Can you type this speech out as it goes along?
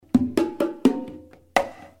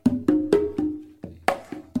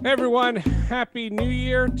Hey everyone, happy new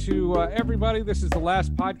year to everybody. This is the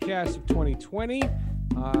last podcast of 2020.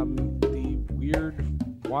 The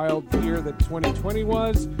weird, wild year that 2020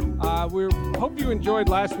 was. We hope you enjoyed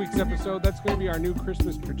last week's episode. That's going to be our new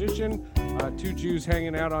Christmas tradition. Two Jews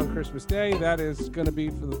hanging out on Christmas Day. That is going to be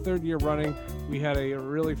for the third year running. We had a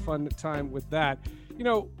really fun time with that. You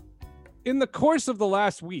know, in the course of the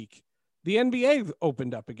last week, the NBA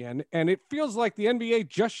opened up again, and it feels like the NBA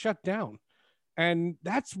just shut down. And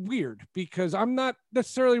that's weird because I'm not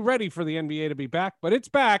necessarily ready for the NBA to be back, but it's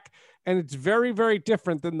back and it's very, very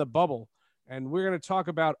different than the bubble. And we're going to talk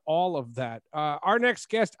about all of that. Our next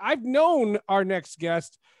guest, I've known our next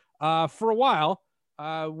guest for a while.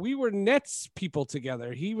 We were Nets people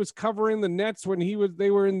together. He was covering the Nets when they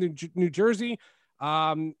were in New Jersey.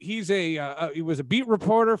 He was a beat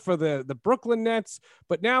reporter for the Brooklyn Nets,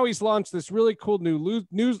 but now he's launched this really cool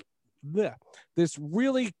this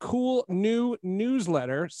really cool new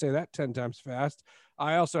newsletter. Say that 10 times fast.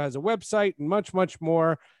 I also has a website and much, much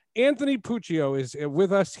more. Anthony Puccio is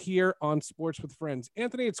with us here on Sports with Friends.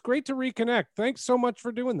 Anthony, it's great to reconnect. Thanks so much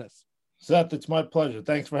for doing this. Seth, it's my pleasure.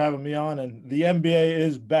 Thanks for having me on. And the NBA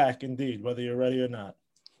is back indeed, whether you're ready or not.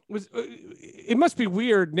 It must be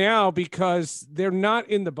weird now because they're not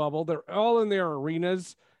in the bubble. They're all in their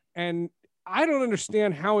arenas. And I don't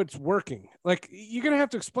understand how it's working. Like, you're going to have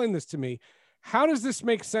to explain this to me. How does this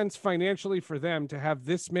make sense financially for them to have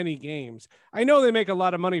this many games? I know they make a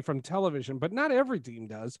lot of money from television, but not every team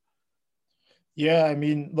does. Yeah, I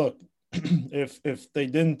mean, look, if they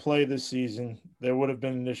didn't play this season, there would have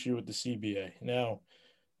been an issue with the CBA. Now,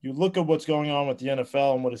 you look at what's going on with the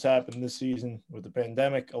NFL and what has happened this season with the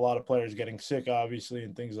pandemic, a lot of players getting sick, obviously,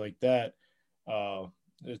 and things like that.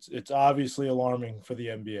 It's obviously alarming for the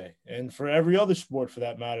NBA and for every other sport for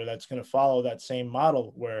that matter that's going to follow that same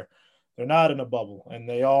model where they're not in a bubble and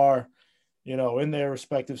they are, in their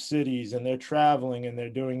respective cities and they're traveling and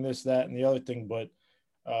they're doing this, that, and the other thing. But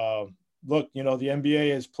look, the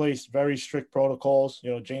NBA has placed very strict protocols.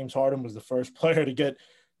 James Harden was the first player to get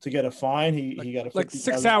a fine. He got a like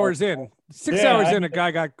 6 hours in. 6 hours in, a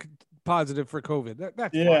guy got positive for COVID.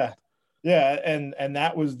 That's wild. Yeah, and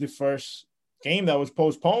that was the first game that was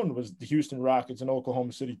postponed was the Houston Rockets and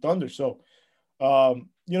Oklahoma City Thunder. So,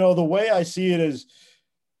 the way I see it is,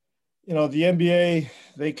 the NBA,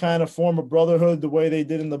 they kind of form a brotherhood the way they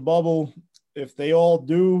did in the bubble. If they all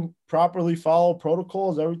do properly follow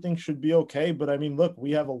protocols, everything should be okay. But I mean, look,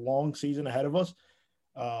 we have a long season ahead of us.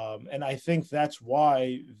 And I think that's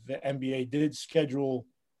why the NBA did schedule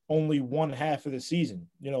only one half of the season,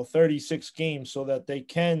 36 games, so that they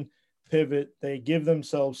can pivot. They give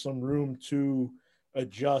themselves some room to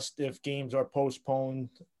adjust if games are postponed,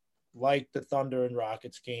 like the Thunder and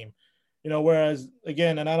Rockets game. Whereas,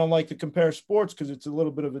 again, and I don't like to compare sports because it's a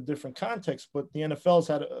little bit of a different context, but the NFL's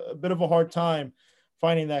had a bit of a hard time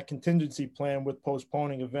finding that contingency plan with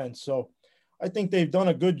postponing events. So I think they've done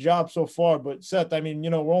a good job so far. But, Seth, I mean,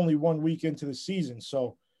 we're only 1 week into the season,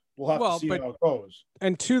 so we'll have to see how it goes.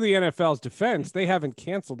 And to the NFL's defense, they haven't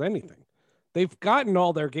canceled anything. They've gotten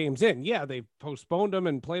all their games in. Yeah, they've postponed them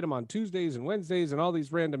and played them on Tuesdays and Wednesdays and all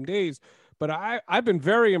these random days. But I've been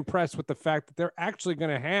very impressed with the fact that they're actually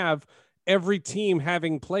going to have every team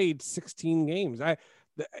having played 16 games. I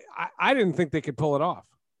didn't think they could pull it off.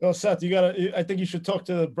 Well, Seth, I think you should talk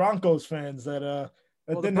to the Broncos fans that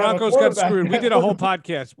the Broncos got screwed. We did a whole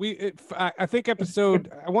podcast. I think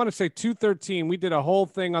episode, I want to say 213, we did a whole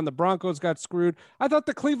thing on the Broncos got screwed. I thought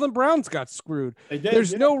the Cleveland Browns got screwed. They did,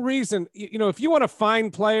 There's no reason, if you want to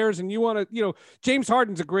find players and you want to, James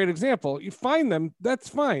Harden's a great example. You find them, that's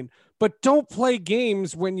fine. But don't play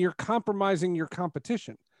games when you're compromising your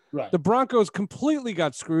competition. Right. The Broncos completely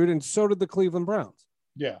got screwed, and so did the Cleveland Browns.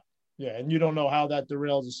 Yeah. Yeah. And you don't know how that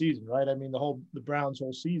derails the season, right? I mean, the Browns'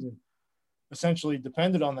 whole season essentially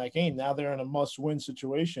depended on that game. Now they're in a must-win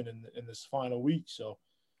situation in this final week. So,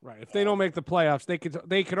 right, if they don't make the playoffs,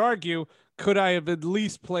 they could argue, could I have at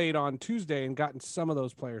least played on Tuesday and gotten some of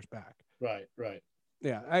those players back? Right.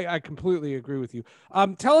 Yeah, I completely agree with you.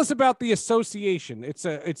 Tell us about the association. It's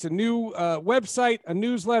a new website, a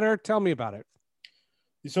newsletter. Tell me about it.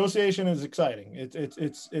 The association is exciting.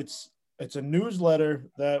 It's a newsletter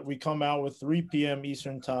that we come out with 3 p.m.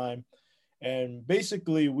 Eastern time. And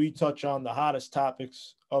basically, we touch on the hottest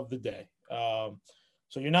topics of the day.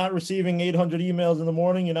 So you're not receiving 800 emails in the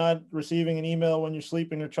morning. You're not receiving an email when you're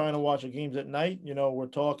sleeping or trying to watch the games at night. We're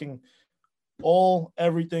talking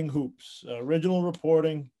everything hoops, original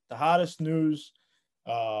reporting, the hottest news,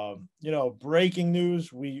 breaking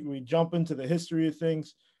news. We jump into the history of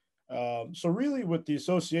things. So really what the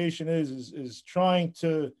association is trying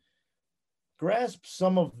to grasp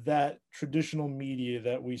some of that traditional media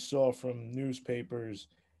that we saw from newspapers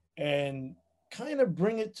and kind of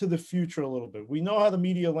bring it to the future a little bit. We know how the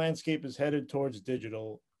media landscape is headed towards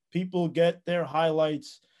digital. People get their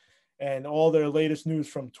highlights and all their latest news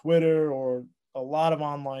from Twitter or a lot of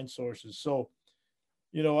online sources. So,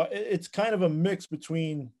 it's kind of a mix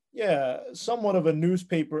between, somewhat of a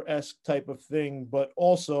newspaper-esque type of thing, but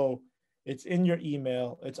also it's in your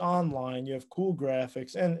email, it's online, you have cool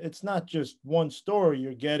graphics, and it's not just one story.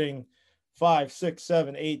 You're getting 5, 6,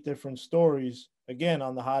 7, 8 different stories, again,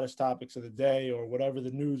 on the hottest topics of the day or whatever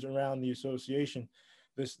the news around the association.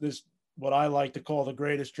 This what I like to call the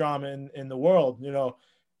greatest drama in the world,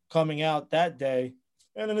 coming out that day.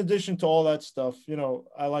 And in addition to all that stuff,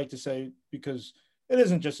 I like to say, because it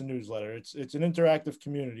isn't just a newsletter, it's an interactive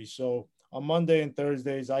community. So on Monday and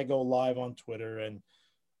Thursdays, I go live on Twitter, and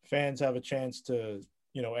fans have a chance to,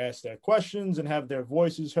 ask their questions and have their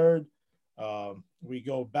voices heard. We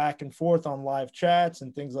go back and forth on live chats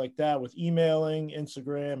and things like that with emailing,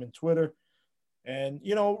 Instagram, and Twitter. And,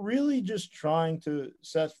 really just trying to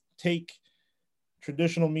take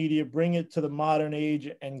traditional media, bring it to the modern age,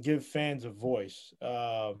 and give fans a voice.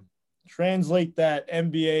 Translate that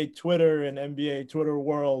NBA Twitter and NBA Twitter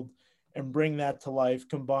world and bring that to life,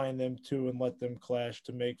 combine them two and let them clash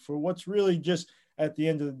to make for what's really just, at the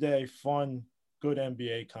end of the day, fun, good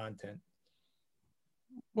NBA content.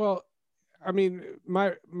 Well, I mean,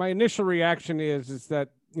 my initial reaction is that,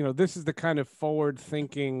 this is the kind of forward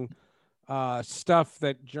thinking stuff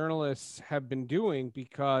that journalists have been doing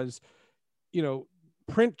because,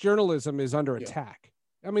 print journalism is under attack.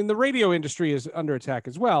 I mean, the radio industry is under attack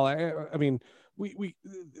as well. I mean,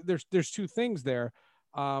 there's two things there.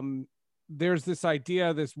 There's this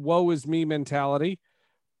idea, this woe is me mentality,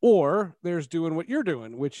 or there's doing what you're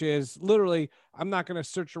doing, which is literally, I'm not going to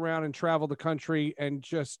search around and travel the country and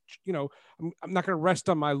just, I'm not going to rest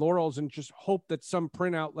on my laurels and just hope that some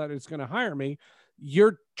print outlet is going to hire me.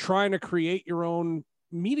 You're trying to create your own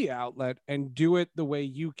media outlet and do it the way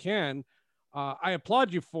you can. I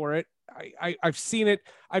applaud you for it. I've seen it.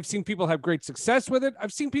 I've seen people have great success with it.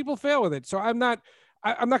 I've seen people fail with it. So I'm not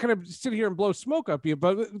going to sit here and blow smoke up you,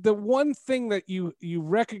 but the one thing that you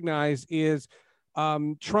recognize is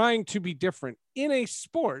trying to be different in a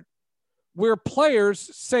sport where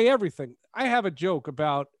players say everything. I have a joke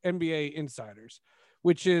about NBA insiders,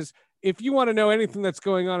 which is, if you want to know anything that's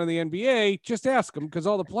going on in the NBA, just ask them, because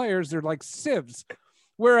all the players, they're like sieves.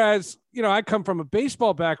 Whereas, I come from a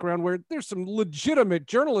baseball background where there's some legitimate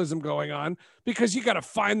journalism going on, because you got to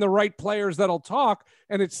find the right players that'll talk,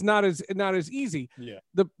 and it's not as easy. Yeah.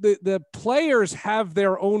 The players have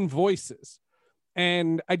their own voices.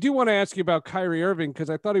 And I do want to ask you about Kyrie Irving, because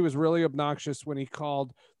I thought he was really obnoxious when he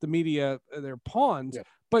called the media their pawns. Yeah.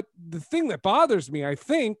 But the thing that bothers me, I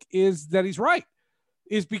think, is that he's right,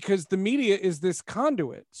 is because the media is this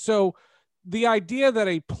conduit. So the idea that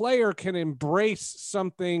a player can embrace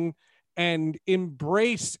something and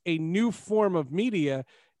embrace a new form of media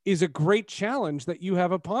is a great challenge that you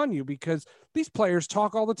have upon you, because these players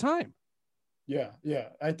talk all the time. Yeah.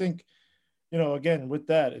 I think, again, with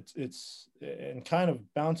that, it's and kind of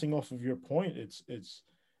bouncing off of your point, it's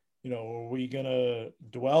are we going to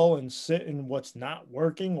dwell and sit in what's not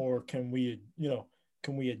working, or can we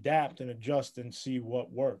adapt and adjust and see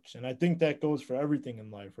what works? And I think that goes for everything in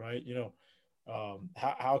life, right?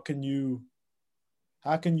 How can you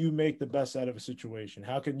make the best out of a situation?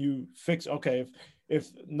 How can you fix, okay,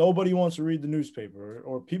 if nobody wants to read the newspaper,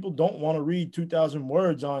 or people don't want to read 2,000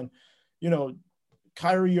 words on,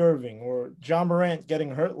 Kyrie Irving or John Morant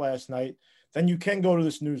getting hurt last night, then you can go to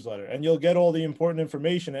this newsletter and you'll get all the important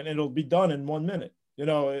information, and it'll be done in 1 minute.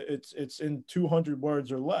 It's in 200 words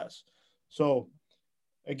or less. So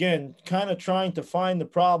again, kind of trying to find the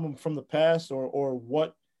problem from the past, or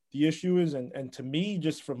what the issue is. And to me,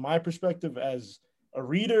 just from my perspective as a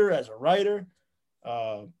reader, as a writer,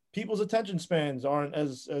 people's attention spans aren't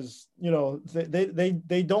as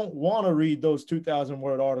they don't want to read those 2,000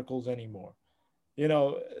 word articles anymore.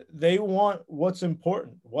 They want what's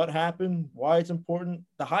important, what happened, why it's important,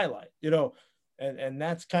 the highlight, and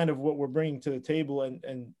that's kind of what we're bringing to the table.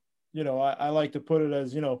 And I like to put it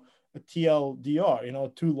as, a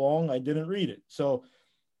TLDR, too long, I didn't read it. So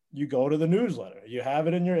you go to the newsletter, you have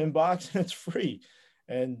it in your inbox, and it's free.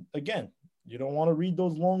 And again, you don't want to read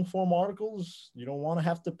those long form articles, you don't want to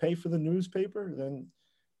have to pay for the newspaper, then,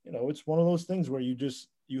 it's one of those things where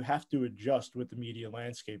you have to adjust with the media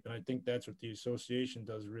landscape. And I think that's what the association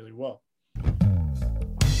does really well.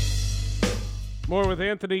 More with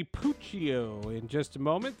Anthony Puccio in just a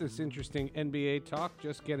moment. This interesting NBA talk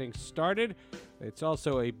just getting started. It's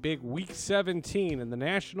also a big Week 17 in the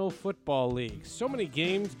National Football League. So many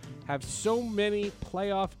games have so many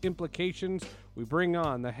playoff implications. We bring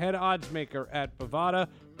on the head odds maker at Bovada,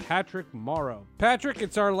 Patrick Morrow. Patrick,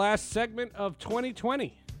 it's our last segment of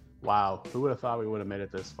 2020. Wow, who would have thought we would have made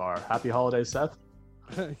it this far? Happy holidays, Seth.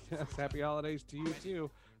 Yes, happy holidays to you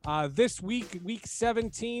too. This week, Week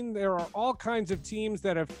 17, there are all kinds of teams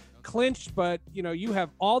that have clinched, but you have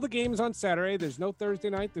all the games on Saturday. There's no Thursday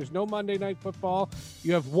night. There's no Monday Night Football.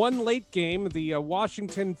 You have one late game, the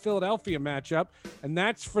Washington-Philadelphia matchup, and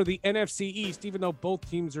that's for the NFC East, even though both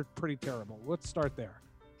teams are pretty terrible. Let's start there.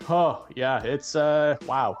 Oh, yeah, it's,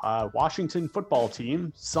 Washington football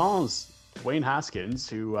team, sans Dwayne Haskins,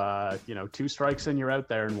 who, 2 strikes and you're out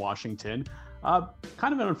there in Washington.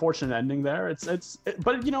 Kind of an unfortunate ending there.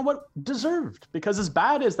 But you know what? Deserved, because as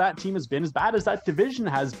bad as that team has been, as bad as that division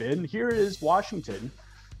has been, here is Washington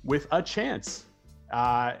with a chance.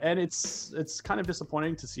 And it's kind of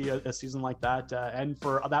disappointing to see a season like that end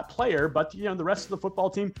for that player. But the rest of the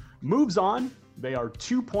football team moves on. They are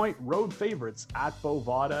 2-point road favorites at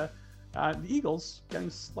Bovada. The Eagles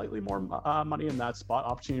getting slightly more money in that spot.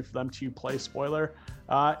 Opportunity for them to play spoiler.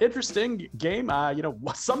 Interesting game.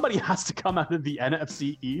 Somebody has to come out of the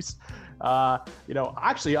NFC East.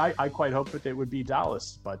 Actually, I quite hope that it would be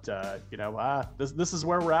Dallas. But, this is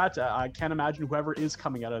where we're at. I can't imagine whoever is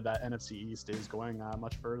coming out of that NFC East is going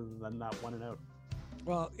much further than that 1-0.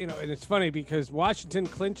 Well, and it's funny because Washington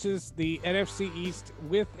clinches the NFC East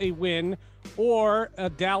with a win or a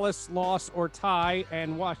Dallas loss or tie,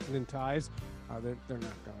 and Washington ties. They're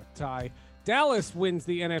not going to tie. Dallas wins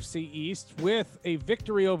the NFC East with a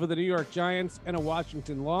victory over the New York Giants and a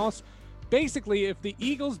Washington loss. Basically, if the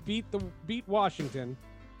Eagles beat Washington,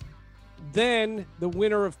 then the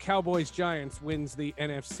winner of Cowboys-Giants wins the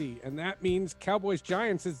NFC, and that means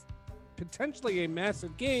Cowboys-Giants is potentially a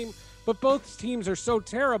massive game, but both teams are so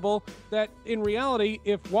terrible that in reality,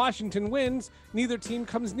 if Washington wins, neither team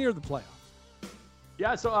comes near the playoffs.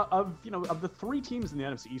 Yeah, so of the 3 teams in the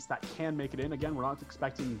NFC East that can make it in, again, we're not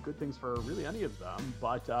expecting good things for really any of them,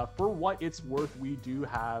 but for what it's worth, we do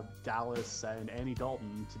have Dallas and Andy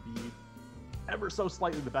Dalton to be ever so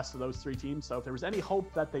slightly the best of those 3 teams. So if there was any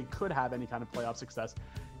hope that they could have any kind of playoff success,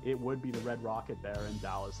 it would be the Red Rocket there in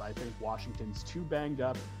Dallas. I think Washington's too banged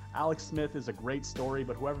up. Alex Smith is a great story,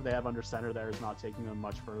 but whoever they have under center there is not taking them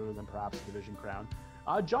much further than perhaps a division crown.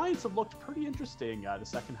 Giants have looked pretty interesting the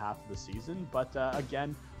second half of the season, but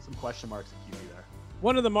again, some question marks at QB there.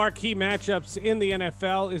 One of the marquee matchups in the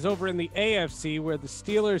NFL is over in the AFC, where the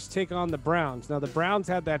Steelers take on the Browns. Now, the Browns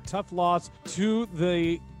had that tough loss to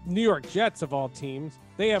the New York Jets of all teams.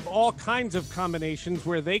 They have all kinds of combinations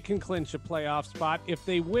where they can clinch a playoff spot. If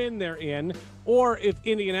they win, they're in, or if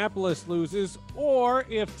Indianapolis loses, or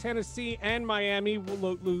if Tennessee and Miami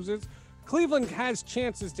loses. Cleveland has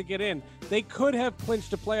chances to get in. They could have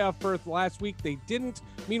clinched a playoff berth last week. They didn't.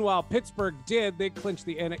 Meanwhile, Pittsburgh did. They clinched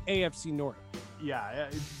the AFC North. Yeah,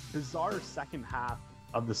 bizarre second half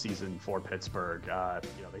of the season for Pittsburgh.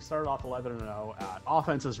 They started off 11-0.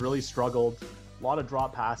 Offense has really struggled. A lot of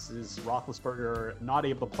drop passes. Roethlisberger not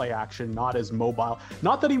able to play action, not as mobile.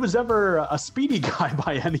 Not that he was ever a speedy guy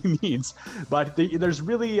by any means, but there's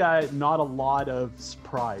really not a lot of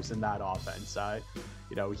surprise in that offense.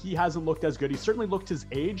 He hasn't looked as good. He certainly looked his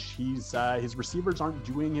age. His receivers aren't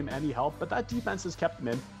doing him any help, but that defense has kept him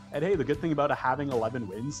in. And hey, the good thing about having 11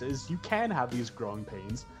 wins is you can have these growing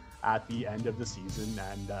pains at the end of the season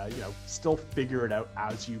and, still figure it out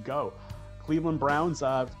as you go. Cleveland Browns,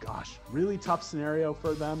 really tough scenario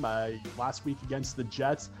for them last week against the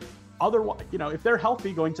Jets. Otherwise, if they're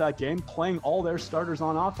healthy going to that game, playing all their starters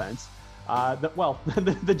on offense,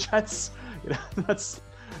 the Jets,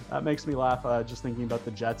 that makes me laugh just thinking about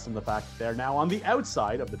the Jets and the fact that they're now on the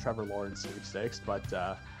outside of the Trevor Lawrence sweepstakes. But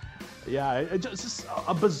just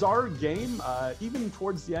a bizarre game, even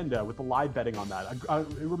towards the end with the live betting on that.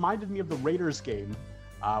 It reminded me of the Raiders game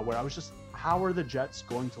where I was just, how are the Jets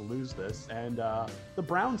going to lose this? And the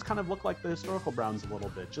Browns kind of look like the historical Browns a little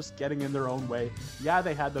bit, just getting in their own way. Yeah,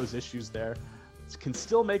 they had those issues there. Can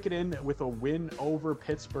still make it in with a win over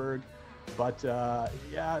Pittsburgh. But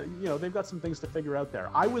they've got some things to figure out there.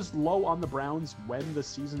 I was low on the Browns when the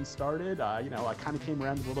season started. I kind of came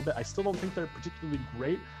around a little bit. I still don't think they're particularly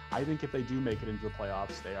great. I think if they do make it into the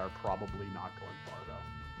playoffs, they are probably not going far, though.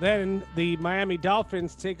 Then the Miami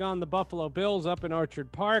Dolphins take on the Buffalo Bills up in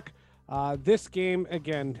Orchard Park. This game,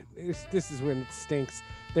 again, this is when it stinks.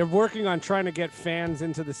 They're working on trying to get fans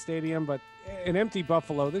into the stadium, but an empty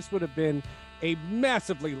Buffalo, this would have been a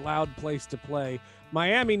massively loud place to play.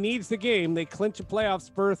 Miami needs the game. They clinch a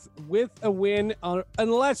playoff berth with a win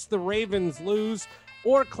unless the Ravens lose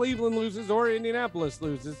or Cleveland loses or Indianapolis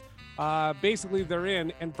loses. Basically, they're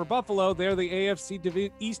in. And for Buffalo, they're the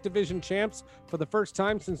AFC East Division champs for the first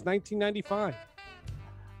time since 1995.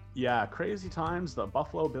 Yeah, crazy times. The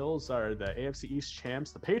Buffalo Bills are the AFC East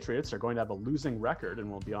champs. The Patriots are going to have a losing record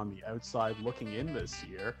and will be on the outside looking in this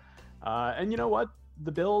year. And you know what?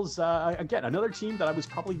 The Bills, again, another team that I was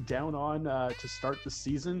probably down on to start the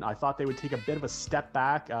season. I thought they would take a bit of a step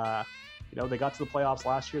back. They got to the playoffs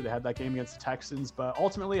last year. They had that game against the Texans, but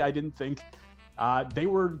ultimately I didn't think they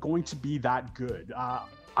were going to be that good.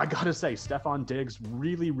 I got to say, Stephon Diggs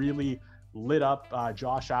really, really lit up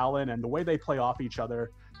Josh Allen, and the way they play off each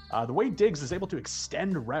other. The way Diggs is able to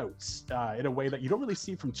extend routes in a way that you don't really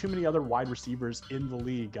see from too many other wide receivers in the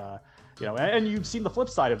league. And you've seen the flip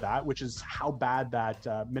side of that, which is how bad that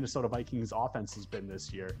Minnesota Vikings offense has been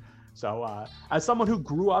this year. So as someone who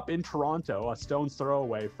grew up in Toronto, a stone's throw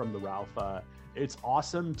away from the Ralph, it's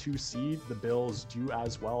awesome to see the Bills do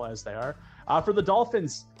as well as they are. For the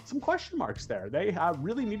Dolphins, some question marks there. They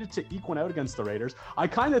really needed to eke one out against the Raiders. I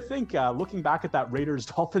kind of think, looking back at that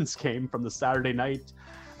Raiders-Dolphins game from the Saturday night,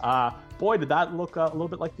 boy, did that look a little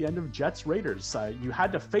bit like the end of Jets-Raiders. You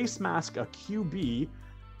had to face mask a QB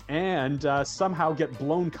and somehow get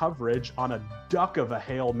blown coverage on a duck of a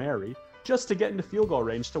Hail Mary just to get into field goal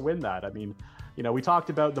range to win that. I mean, we talked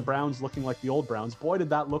about the Browns looking like the old Browns. Boy, did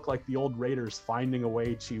that look like the old Raiders finding a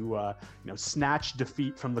way to, snatch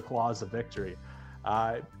defeat from the claws of victory.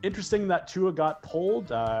 Interesting that Tua got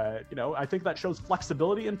pulled. I think that shows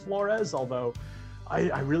flexibility in Flores, although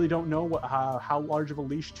I really don't know how large of a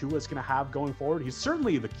leash Tua is going to have going forward. He's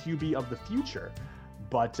certainly the QB of the future.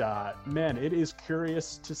 But, man, it is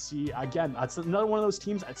curious to see. Again, that's another one of those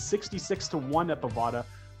teams at 66-1 at Bovada.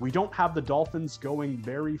 We don't have the Dolphins going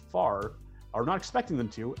very far, or not expecting them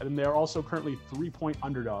to, and they're also currently 3-point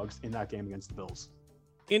underdogs in that game against the Bills.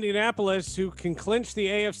 Indianapolis, who can clinch the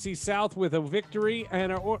AFC South with a victory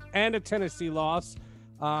and a Tennessee loss,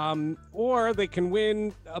 or they can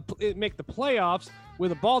make the playoffs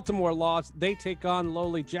with a Baltimore loss. They take on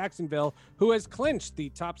lowly Jacksonville, who has clinched the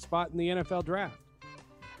top spot in the NFL draft.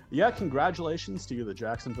 Yeah, congratulations to the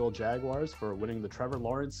Jacksonville Jaguars for winning the Trevor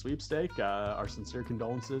Lawrence sweepstake. Our sincere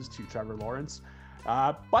condolences to Trevor Lawrence.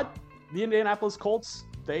 But the Indianapolis Colts,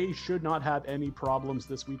 they should not have any problems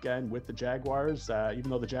this weekend with the Jaguars, even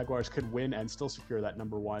though the Jaguars could win and still secure that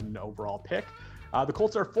number 1 overall pick. The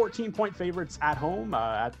Colts are 14-point favorites at home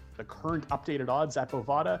at the current updated odds at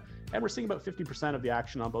Bovada, and we're seeing about 50% of the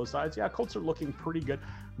action on both sides. Yeah, Colts are looking pretty good.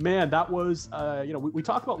 Man, that was, we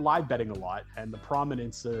talk about live betting a lot and the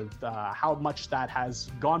prominence of how much that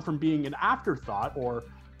has gone from being an afterthought or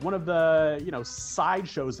one of the,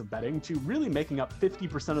 sideshows of betting to really making up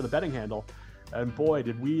 50% of the betting handle. And boy,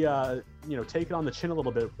 did we, take it on the chin a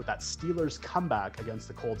little bit with that Steelers comeback against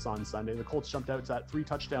the Colts on Sunday. The Colts jumped out to that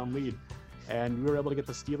 3-touchdown lead, and we were able to get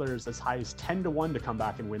the Steelers as high as 10-1 to come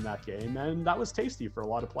back and win that game. And that was tasty for a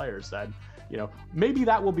lot of players. And, maybe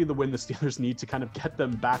that will be the win the Steelers need to kind of get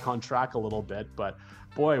them back on track a little bit. But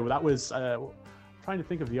boy, that was, trying to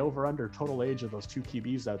think of the over-under total age of those two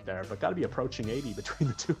QBs out there, but got to be approaching 80 between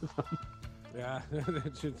the two of them. Yeah,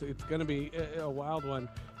 it's going to be a wild one.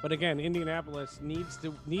 But again, Indianapolis needs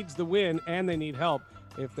the win, and they need help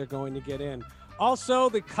if they're going to get in. Also,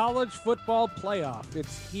 the college football playoff.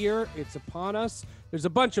 It's here. It's upon us. There's a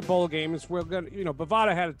bunch of bowl games. We're going to,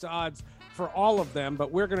 Bovada had its odds for all of them,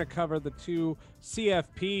 but we're going to cover the 2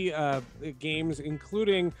 CFP games,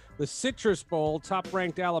 including the Citrus Bowl,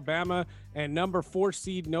 top-ranked Alabama, and number 4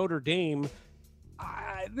 seed Notre Dame.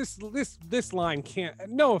 This line can't.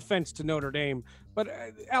 No offense to Notre Dame, but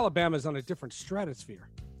Alabama's on a different stratosphere.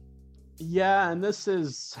 Yeah, and this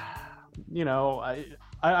is,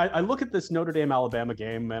 I look at this Notre Dame Alabama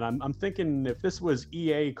game, and I'm thinking if this was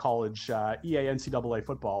EA college, EA NCAA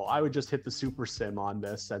football, I would just hit the super sim on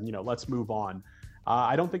this, and let's move on.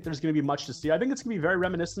 I don't think there's going to be much to see. I think it's going to be very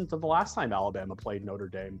reminiscent of the last time Alabama played Notre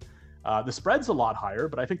Dame. The spread's a lot higher,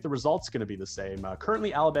 but I think the result's going to be the same.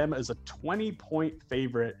 Currently, Alabama is a 20-point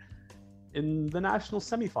favorite in the national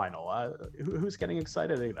semifinal. Who's getting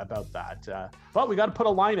excited about that? But we got to put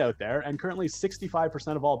a line out there, and currently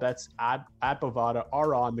 65% of all bets at Bovada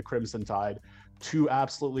are on the Crimson Tide to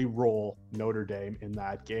absolutely roll Notre Dame in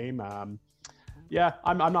that game. I'm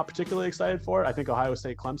not particularly excited for it. I think Ohio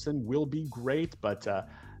State Clemson will be great, but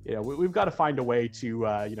we've got to find a way to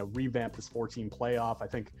revamp this 14 playoff. I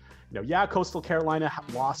think Coastal Carolina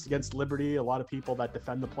lost against Liberty. A lot of people that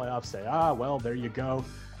defend the playoffs say, well, there you go.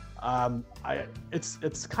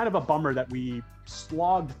 It's kind of a bummer that we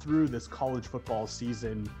slogged through this college football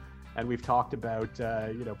season, and we've talked about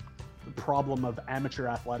the problem of amateur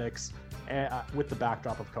athletics with the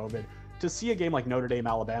backdrop of COVID. To see a game like Notre Dame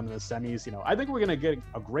Alabama in the semis, I think we're going to get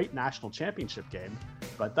a great national championship game,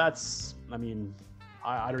 but I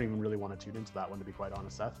don't even really want to tune into that one, to be quite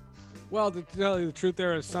honest, Seth. Well, to tell you the truth,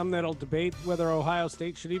 there are some that'll debate whether Ohio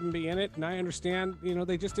State should even be in it, and I understand,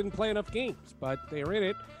 they just didn't play enough games, but they are in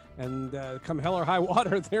it, and come hell or high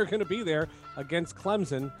water, they're going to be there against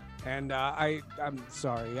Clemson, and I'm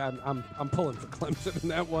sorry, I'm pulling for Clemson in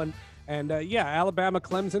that one, and Alabama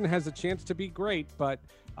Clemson has a chance to be great, but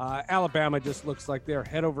Alabama just looks like they're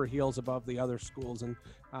head over heels above the other schools, and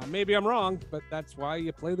maybe I'm wrong, but that's why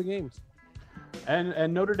you play the games.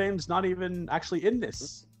 And Notre Dame's not even actually in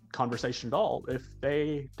this conversation at all if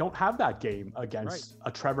they don't have that game against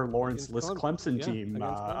a Trevor Lawrence-less Clemson team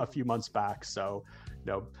a few months back. So,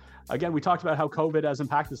 again, we talked about how COVID has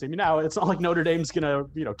impacted this team. Now, it's not like Notre Dame's going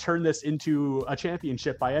to, turn this into a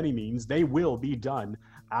championship by any means. They will be done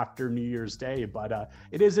after New Year's Day. But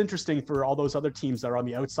it is interesting for all those other teams that are on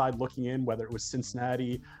the outside looking in, whether it was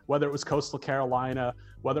Cincinnati, whether it was Coastal Carolina,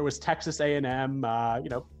 whether it was Texas A&M,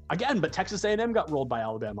 but Texas A&M got rolled by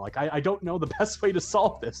Alabama. I don't know the best way to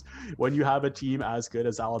solve this when you have a team as good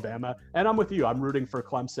as Alabama. And I'm with you. I'm rooting for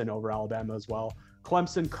Clemson over Alabama as well.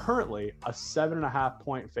 Clemson currently a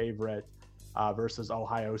 7.5-point favorite versus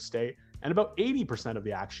Ohio State, and about 80% of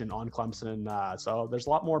the action on Clemson. So there's a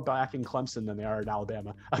lot more backing Clemson than they are in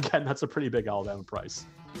Alabama. Again, that's a pretty big Alabama price.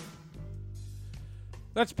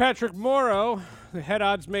 That's Patrick Morrow, the head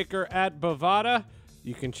odds maker at Bovada.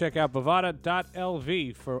 You can check out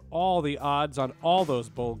bovada.lv for all the odds on all those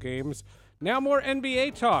bowl games. Now more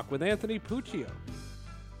NBA talk with Anthony Puccio.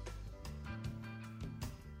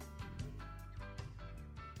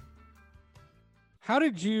 How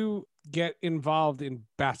did you get involved in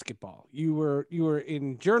basketball? You were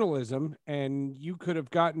in journalism, and you could have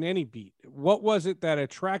gotten any beat. What was it that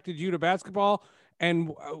attracted you to basketball?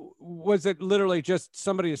 And was it literally just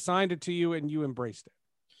somebody assigned it to you and you embraced it?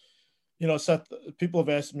 Seth, people have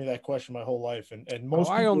asked me that question my whole life, and most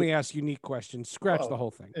people, I only ask unique questions. Scratch the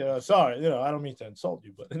whole thing. Sorry, I don't mean to insult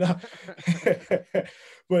you, but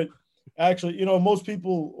but actually, most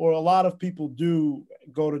people, or a lot of people, do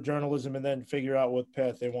go to journalism and then figure out what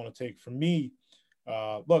path they want to take. For me,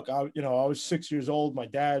 look, I was 6 years old. My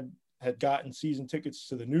dad had gotten season tickets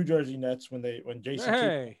to the New Jersey Nets when Jason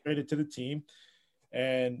Kidd was traded to the team,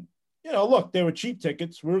 and look, they were cheap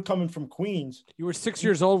tickets. We were coming from Queens. You were 6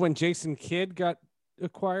 years old when Jason Kidd got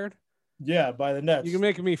acquired? Yeah, by the Nets. You're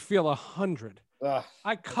making me feel 100.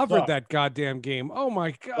 I covered that goddamn game. Oh,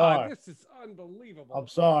 my God. This is unbelievable. I'm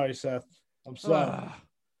sorry, Seth. I'm sorry.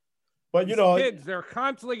 But, kids, they're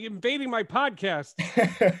constantly invading my podcast.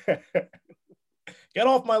 Get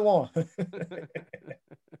off my lawn.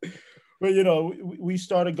 But, we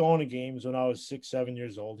started going to games when I was 6, 7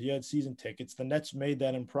 years old. He had season tickets. The Nets made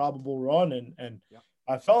that improbable run, and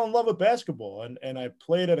I fell in love with basketball, and I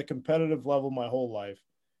played at a competitive level my whole life.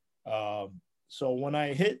 So when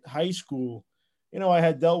I hit high school, I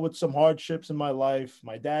had dealt with some hardships in my life.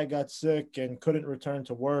 My dad got sick and couldn't return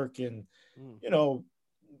to work, and,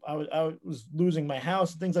 I was losing my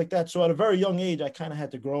house and things like that. So at a very young age, I kind of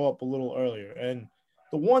had to grow up a little earlier. And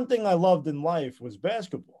the one thing I loved in life was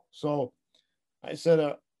basketball. So I said,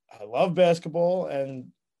 I love basketball and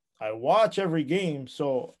I watch every game,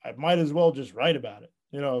 so I might as well just write about it,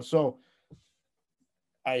 So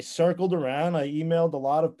I circled around. I emailed a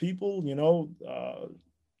lot of people,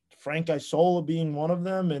 Frank Isola being one of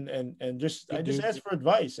them, and I just asked for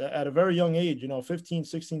advice at a very young age, 15,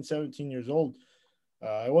 16, 17 years old.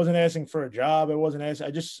 I wasn't asking for a job. I wasn't asking.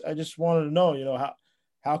 I just wanted to know,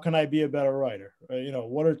 how can I be a better writer?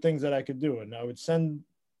 What are things that I could do? And I would send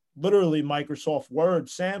literally Microsoft Word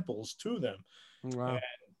samples to them. Wow. And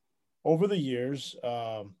over the years,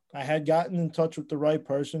 I had gotten in touch with the right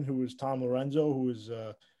person, who was Tom Lorenzo, who was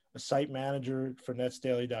a site manager for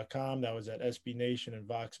netsdaily.com. That was at SB Nation and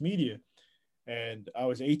Vox Media. And I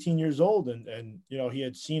was 18 years old, and he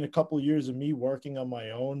had seen a couple of years of me working on my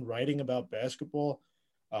own, writing about basketball.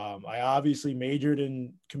 I obviously majored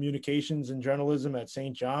in communications and journalism at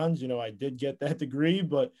St. John's. I did get that degree,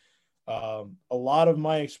 but a lot of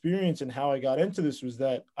my experience and how I got into this was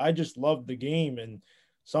that I just loved the game, and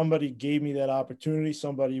somebody gave me that opportunity.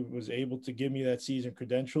 Somebody was able to give me that season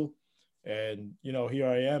credential. And, here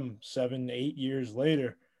I am 7, 8 years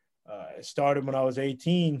later. I started when I was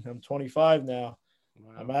 18. I'm 25 now.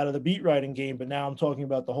 Wow. I'm out of the beat writing game, but now I'm talking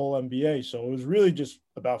about the whole NBA. So it was really just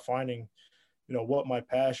about finding, what my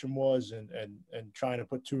passion was and trying to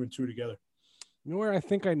put 2 and 2 together. You know where I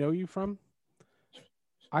think I know you from?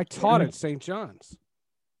 I taught at St. John's.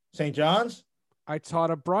 St. John's? I taught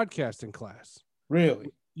a broadcasting class.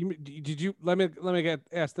 Really? Did you let me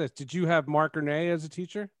ask this? Did you have Mark Ernay as a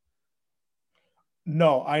teacher?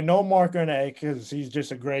 No, I know Mark Ernay because he's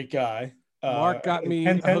just a great guy. Mark got me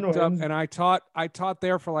hooked up, and I taught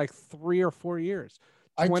there for like 3 or 4 years.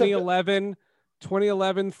 2011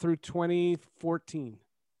 through 2014.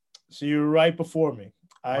 So you were right before me.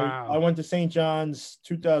 Wow. I went to St. John's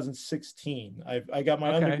 2016. I got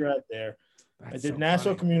my undergrad there. That's I did so Nassau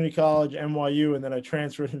funny. Community College, NYU, and then I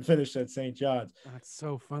transferred and finished at St. John's. That's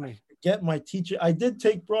so funny. Get my teacher. I did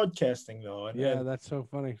take broadcasting though. And that's so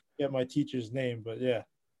funny. Get my teacher's name, but yeah,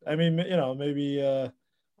 I mean, maybe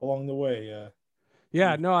along the way.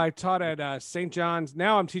 No, I taught at St. John's.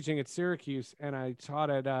 Now I'm teaching at Syracuse, and I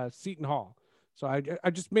taught at Seton Hall. So I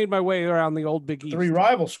just made my way around the old Big East. 3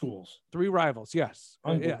 rival schools. 3 rivals, yes.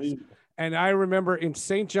 Yes. And I remember in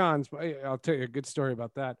St. John's, I'll tell you a good story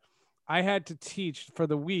about that. I had to teach for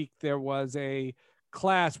the week. There was a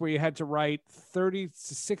class where you had to write 30 to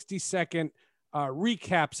 60-second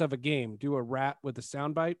recaps of a game, do a rap with a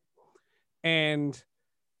soundbite. And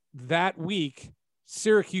that week,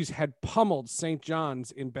 Syracuse had pummeled St.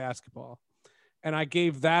 John's in basketball. And I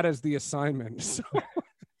gave that as the assignment.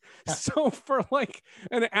 So for like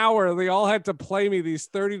an hour, they all had to play me these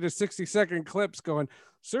 30 to 60-second clips going,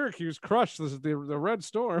 Syracuse crushed the Red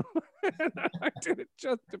Storm. And I did it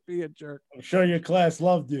just to be a jerk. I'm sure your class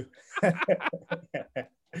loved you.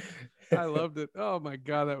 I loved it. Oh my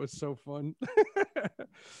God, that was so fun.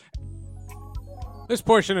 This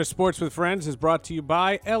portion of Sports with Friends is brought to you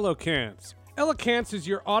by Eloquence. Eloquence is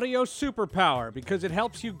your audio superpower because it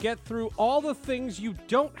helps you get through all the things you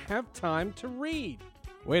don't have time to read.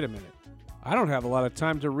 Wait a minute. I don't have a lot of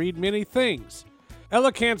time to read many things.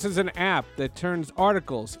 Eloquence is an app that turns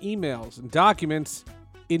articles, emails, and documents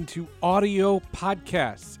into audio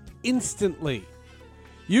podcasts instantly.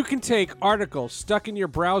 You can take articles stuck in your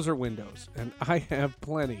browser windows, and I have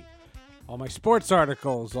plenty. All my sports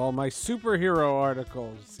articles, all my superhero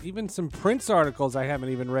articles, even some Prince articles I haven't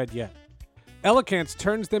even read yet. Eloquence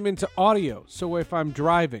turns them into audio, so if I'm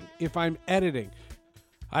driving, if I'm editing,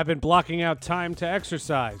 I've been blocking out time to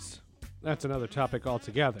exercise. That's another topic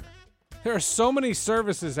altogether. There are so many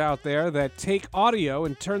services out there that take audio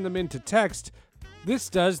and turn them into text. This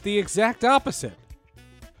does the exact opposite.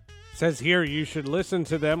 It says here you should listen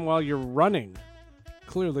to them while you're running.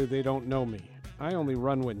 Clearly they don't know me. I only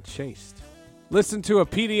run when chased. Listen to a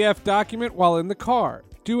PDF document while in the car,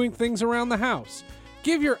 doing things around the house.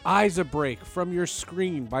 Give your eyes a break from your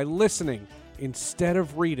screen by listening instead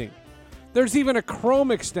of reading. There's even a Chrome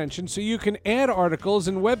extension so you can add articles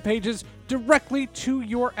and web pages directly to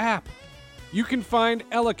your app. You can find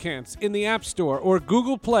Eloquence in the App Store or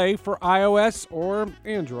Google Play for iOS or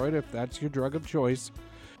Android if that's your drug of choice.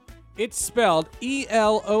 It's spelled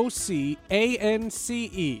Elocance.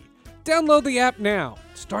 Download the app now.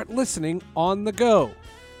 Start listening on the go.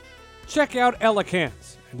 Check out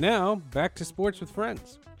Eloquence. And now, back to Sports with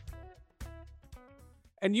Friends.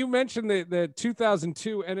 And you mentioned the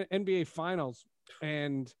 2002 NBA Finals.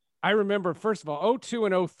 And I remember, first of all, 02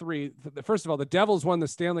 and 03, first of all, the Devils won the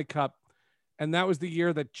Stanley Cup. And that was the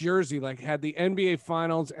year that Jersey had the NBA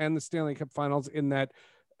Finals and the Stanley Cup Finals in that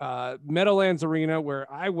Meadowlands Arena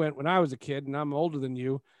where I went when I was a kid, and I'm older than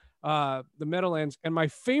you, the Meadowlands. And my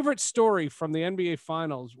favorite story from the NBA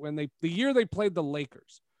Finals, the year they played the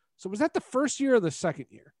Lakers. So was that the first year or the second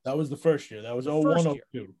year? That was the first year. That was 01,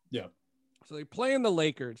 02. Yeah. So they play in the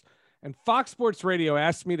Lakers, and Fox Sports Radio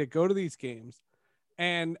asked me to go to these games.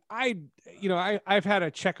 And I've had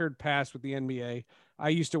a checkered past with the NBA. I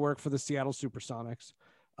used to work for the Seattle Supersonics.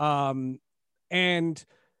 And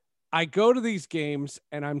I go to these games,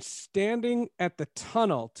 and I'm standing at the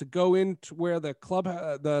tunnel to go into where the club,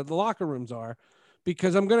 the locker rooms are,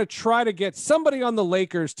 because I'm going to try to get somebody on the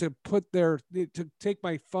Lakers to take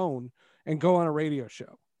my phone and go on a radio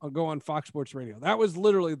show. I'll go on Fox Sports Radio. That was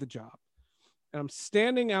literally the job. And I'm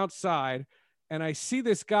standing outside, and I see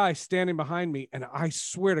this guy standing behind me, and I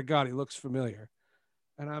swear to God, he looks familiar.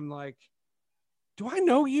 And I'm like, do I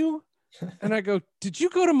know you? And I go, did you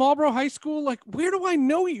go to Marlboro High School? Like, where do I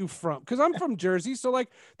know you from? Because I'm from Jersey. So,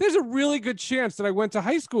 there's a really good chance that I went to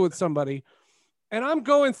high school with somebody. And I'm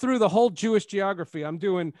going through the whole Jewish geography. I'm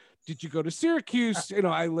doing, did you go to Syracuse?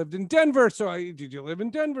 I lived in Denver. So did you live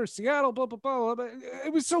in Denver, Seattle, blah, blah, blah, blah.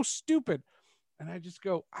 It was so stupid. And I just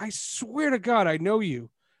go, I swear to God, I know you.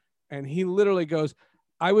 And he literally goes,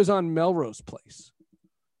 I was on Melrose Place.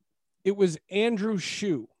 It was Andrew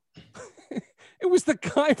Shue. It was the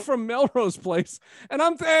guy from Melrose Place, and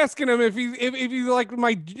I'm asking him if he's like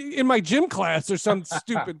in my gym class or some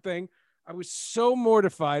stupid thing. I was so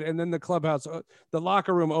mortified. And then the clubhouse, the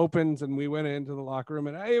locker room opens, and we went into the locker room,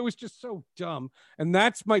 and it was just so dumb. And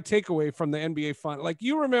that's my takeaway from the NBA final. Like,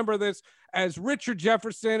 you remember this as Richard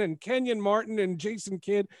Jefferson and Kenyon Martin and Jason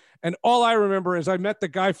Kidd, and all I remember is I met the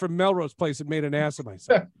guy from Melrose Place and made an ass of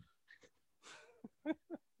myself.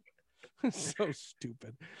 So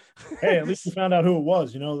stupid. Hey, at least you found out who it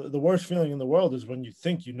was. You know, the worst feeling in the world is when you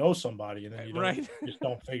think you know somebody and then you just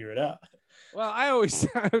don't figure it out. Well, I always,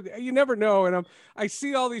 you never know. And I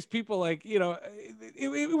see all these people like, you know,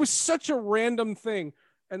 it was such a random thing.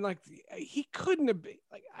 And like, he couldn't have been,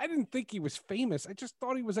 like, I didn't think he was famous. I just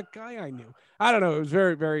thought he was a guy I knew. I don't know. It was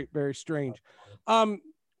very, very, very strange. You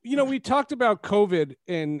know, we talked about COVID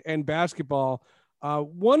and basketball.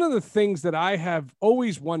 One of the things that I have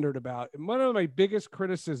always wondered about, and one of my biggest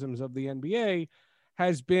criticisms of the NBA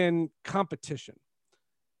has been competition.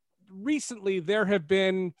 Recently, there have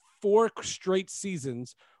been 4 straight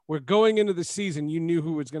seasons where going into the season, you knew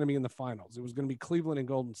who was going to be in the finals. It was going to be Cleveland and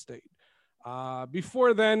Golden State.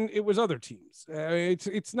 Before then, it was other teams.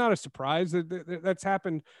 It's not a surprise that's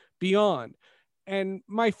happened beyond. And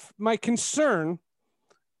my concern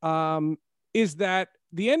is that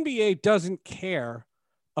the NBA doesn't care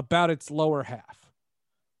about its lower half,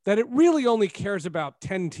 that it really only cares about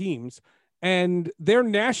 10 teams, and their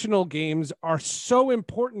national games are so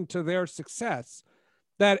important to their success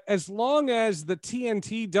that as long as the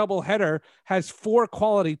TNT doubleheader has 4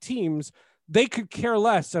 quality teams, they could care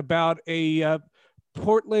less about a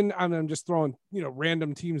Portland. I'm just throwing, you know,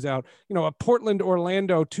 random teams out, you know, a Portland,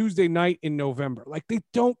 Orlando Tuesday night in November. Like, they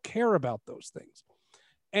don't care about those things.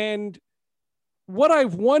 And what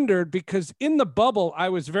I've wondered, because in the bubble, I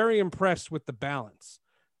was very impressed with the balance.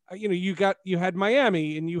 You know, you had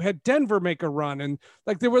Miami and you had Denver make a run, and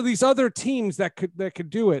like there were these other teams that could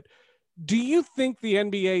do it. Do you think the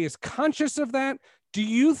NBA is conscious of that? Do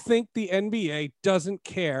you think the NBA doesn't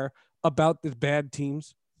care about the bad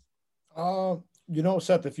teams? You know,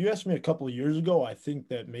 Seth, if you asked me a couple of years ago, I think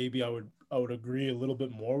that maybe I would agree a little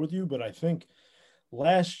bit more with you. But I think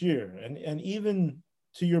last year, and even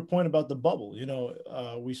to your point about the bubble, you know,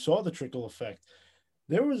 we saw the trickle effect.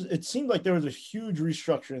 It seemed like there was a huge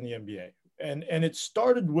restructure in the NBA, and it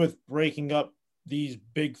started with breaking up these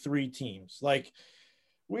big 3 teams. Like,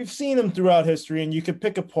 we've seen them throughout history, and you could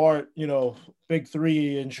pick apart, you know, big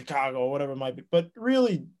 3 in Chicago or whatever it might be. But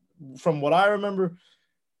really, from what I remember,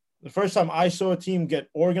 the first time I saw a team get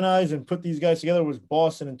organized and put these guys together was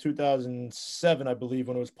Boston in 2007, I believe,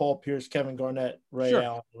 when it was Paul Pierce, Kevin Garnett, Ray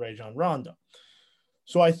Allen, Rajon Rondo.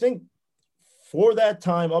 So I think for that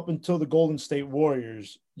time, up until the Golden State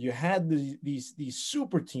Warriors, you had these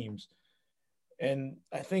super teams. And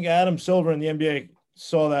I think Adam Silver and the NBA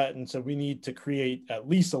saw that and said, we need to create at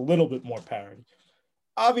least a little bit more parity.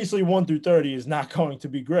 Obviously, 1 through 30 is not going to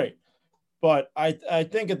be great. But I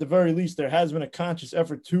think at the very least, there has been a conscious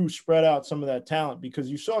effort to spread out some of that talent, because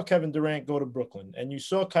you saw Kevin Durant go to Brooklyn, and you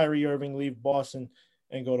saw Kyrie Irving leave Boston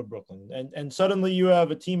and go to Brooklyn. And suddenly you have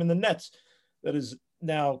a team in the Nets that is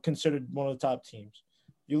now considered one of the top teams.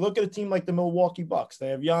 You look at a team like the Milwaukee Bucks. They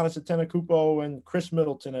have Giannis Antetokounmpo and Chris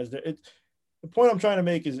Middleton as the point I'm trying to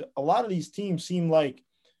make is a lot of these teams seem like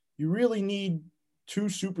you really need 2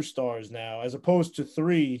 superstars now, as opposed to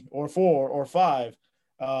 3 or 4 or 5.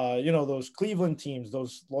 You know, those Cleveland teams,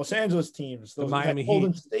 those Los Angeles teams, those Miami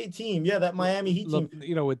Golden Heat. State team. Yeah, that Miami Heat team.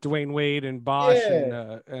 You know, with Dwayne Wade and Bosh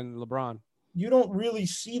and LeBron. You don't really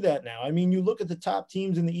see that now. I mean, you look at the top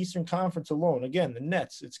teams in the Eastern Conference alone. Again, the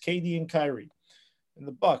Nets, it's KD and Kyrie. And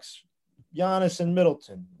the Bucks, Giannis and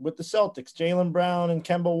Middleton. With the Celtics, Jaylen Brown and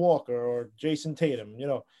Kemba Walker or Jason Tatum. You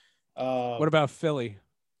know, what about Philly?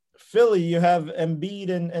 Philly, you have Embiid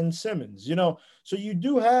and Simmons, you know, so you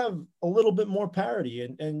do have a little bit more parity,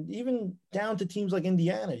 and even down to teams like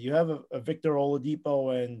Indiana, you have a Victor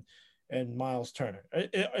Oladipo and Miles Turner.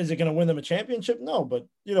 Is it going to win them a championship? No, but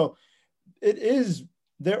you know, it is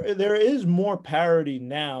there is more parity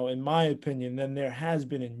now, in my opinion, than there has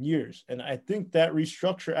been in years. And I think that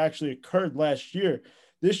restructure actually occurred last year.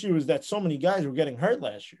 This year was that so many guys were getting hurt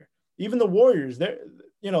last year. Even the Warriors,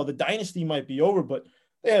 you know, the dynasty might be over, but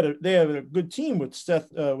they had a good team with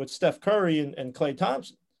Steph Curry and Klay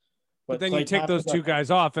Thompson. But then you take those 2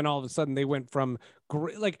 guys off, and all of a sudden they went from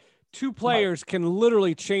like 2 players can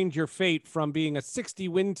literally change your fate from being a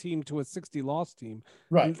 60-win team to a 60-loss team.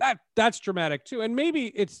 Right. And that's dramatic too. And maybe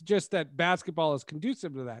it's just that basketball is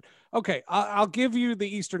conducive to that. Okay, I'll give you the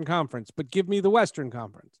Eastern Conference, but give me the Western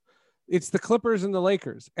Conference. It's the Clippers and the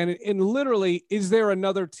Lakers. And literally, is there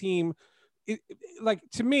another team like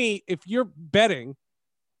to me, if you're betting,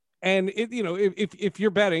 and if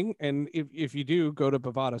you're betting, and if you do, go to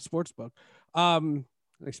Bovada Sportsbook.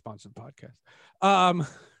 They sponsored the podcast.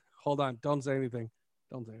 Hold on, don't say anything.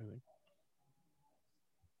 Don't say anything.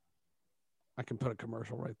 I can put a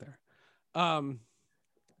commercial right there.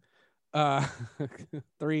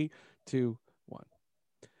 3, 2, 1.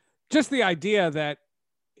 Just the idea that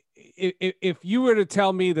if you were to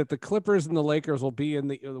tell me that the Clippers and the Lakers will be in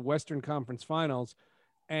the Western Conference Finals,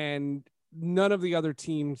 and none of the other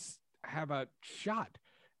teams have a shot,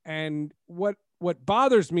 and what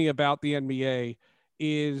bothers me about the NBA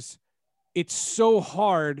is it's so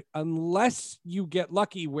hard unless you get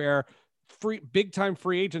lucky where big time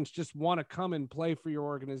free agents just want to come and play for your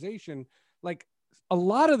organization. Like a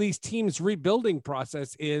lot of these teams' rebuilding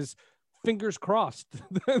process is fingers crossed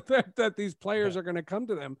that these players are going to come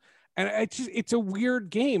to them. And it's a weird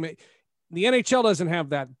game. The NHL doesn't have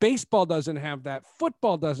that. Baseball doesn't have that.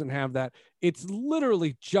 Football doesn't have that. It's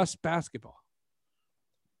literally just basketball.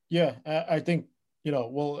 Yeah, I think,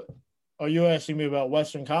 well, are you asking me about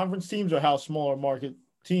Western Conference teams or how smaller market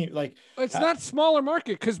team? Like, it's not smaller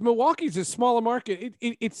market because Milwaukee's a smaller market.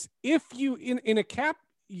 It's if you in a cap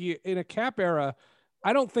era,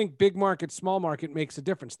 I don't think big market, small market makes a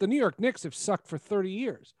difference. The New York Knicks have sucked for 30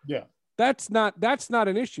 years. Yeah, that's not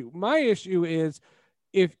an issue. My issue is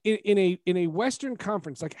if in a Western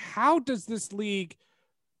Conference, like how does this league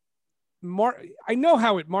I know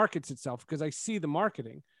how it markets itself because I see the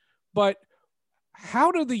marketing, but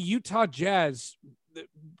how do the Utah Jazz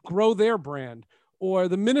grow their brand, or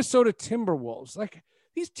the Minnesota Timberwolves? Like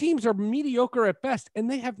these teams are mediocre at best and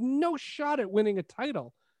they have no shot at winning a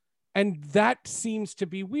title. And that seems to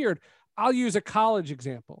be weird. I'll use a college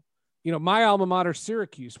example. My alma mater,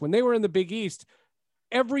 Syracuse, when they were in the Big East,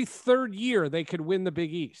 every third year they could win the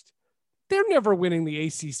Big East. They're never winning the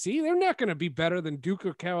ACC. They're not going to be better than Duke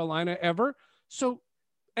or Carolina ever. So,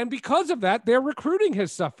 and because of that, their recruiting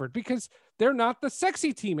has suffered because they're not the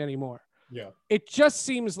sexy team anymore. Yeah. It just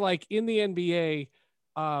seems like in the NBA,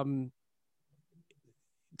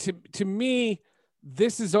 to me,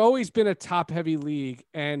 this has always been a top-heavy league,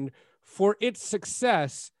 and for its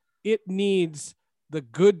success, it needs the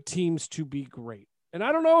good teams to be great. And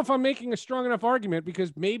I don't know if I'm making a strong enough argument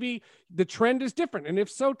because maybe the trend is different, and if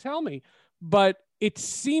so, tell me. But it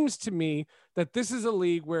seems to me that this is a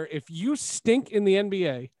league where if you stink in the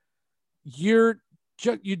NBA,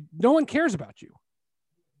 no one cares about you.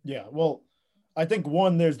 Yeah, well, I think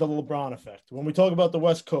there's the LeBron effect. When we talk about the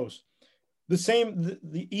West Coast,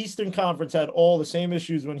 the Eastern Conference had all the same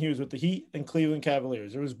issues when he was with the Heat and Cleveland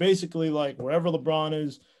Cavaliers. It was basically like wherever LeBron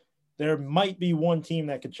is, there might be one team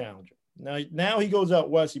that could challenge him. Now he goes out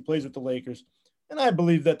west, he plays with the Lakers, and I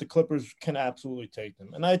believe that the Clippers can absolutely take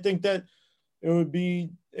them. And I think that it would be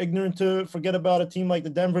ignorant to forget about a team like the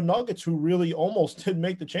Denver Nuggets, who really almost did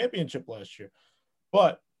make the championship last year.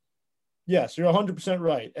 But yes, you're 100%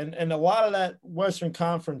 right. And a lot of that Western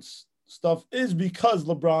Conference stuff is because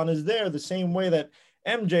LeBron is there, the same way that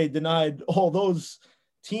MJ denied all those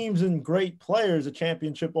teams and great players a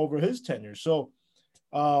championship over his tenure. So,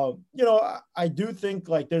 I do think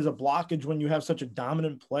like there's a blockage when you have such a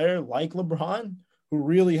dominant player like LeBron, who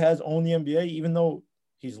really has owned the NBA, even though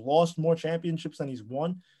he's lost more championships than he's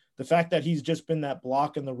won. The fact that he's just been that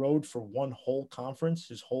block in the road for one whole conference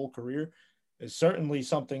his whole career is certainly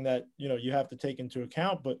something that, you have to take into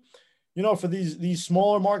account. But, for these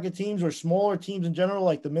smaller market teams or smaller teams in general,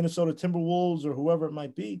 like the Minnesota Timberwolves or whoever it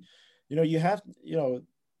might be, you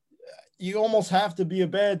almost have to be a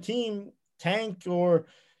bad team, tank, or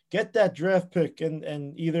get that draft pick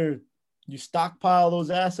and either you stockpile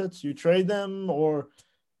those assets, you trade them, or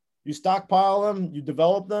you stockpile them, you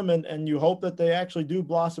develop them, and you hope that they actually do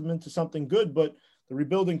blossom into something good. But the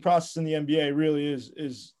rebuilding process in the NBA really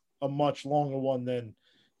is a much longer one than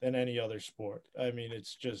any other sport. I mean,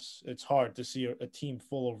 it's hard to see a team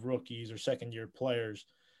full of rookies or second-year players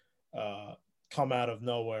come out of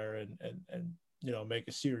nowhere and make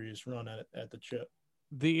a serious run at the chip.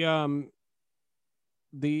 The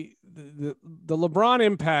LeBron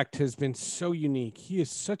impact has been so unique. He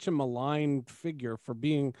is such a maligned figure for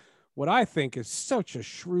being what I think is such a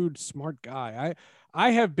shrewd, smart guy.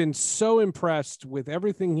 I have been so impressed with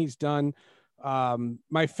everything he's done.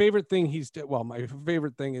 My favorite thing my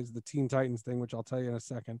favorite thing is the Teen Titans thing, which I'll tell you in a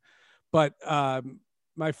second. But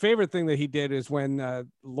my favorite thing that he did is when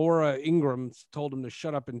Laura Ingraham told him to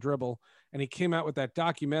shut up and dribble, and he came out with that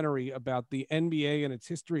documentary about the NBA and its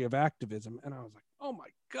history of activism. And I was like, oh my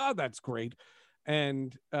God, that's great.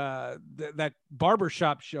 And that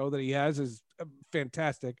barbershop show that he has is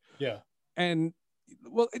fantastic. Yeah. And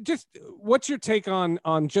well, just what's your take on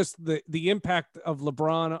just the impact of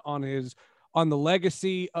LeBron on the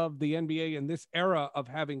legacy of the NBA in this era of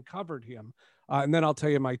having covered him? And then I'll tell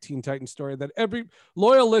you my Teen Titans story that every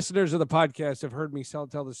loyal listeners of the podcast have heard me tell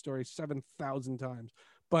the story 7,000 times,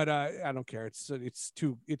 but I don't care. It's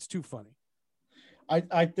too funny.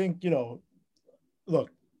 I think,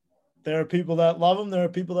 look, there are people that love him. There are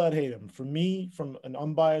people that hate him. For me, from an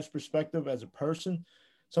unbiased perspective as a person,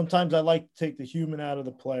 sometimes I like to take the human out of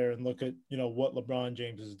the player and look at, what LeBron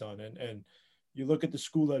James has done. And you look at the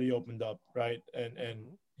school that he opened up, right? And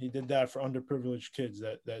he did that for underprivileged kids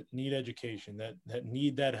that need education, that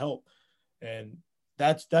need that help. And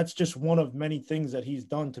that's just one of many things that he's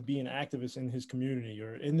done to be an activist in his community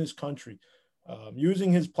or in this country,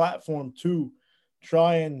 using his platform to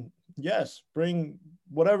try and, yes, bring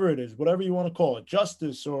whatever it is, whatever you want to call it,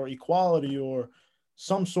 justice or equality or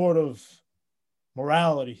some sort of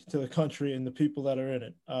morality to the country and the people that are in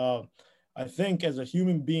it. I think as a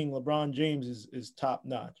human being, LeBron James is top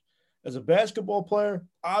notch. As a basketball player,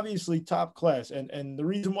 obviously top class. And the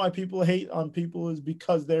reason why people hate on people is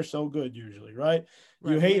because they're so good usually, right?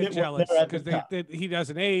 You hate it when they're at the top. He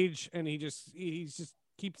doesn't age, and he just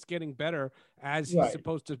keeps getting better as he's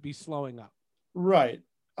supposed to be slowing up. Right.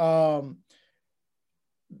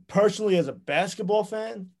 Personally, as a basketball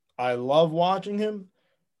fan, I love watching him.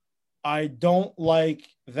 I don't like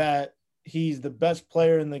that he's the best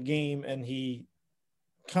player in the game and he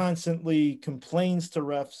constantly complains to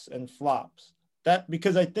refs and flops.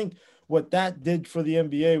 Because I think what that did for the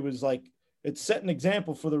NBA was like, it set an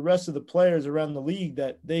example for the rest of the players around the league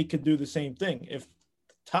that they could do the same thing. If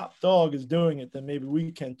the top dog is doing it, then maybe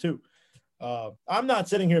we can too. I'm not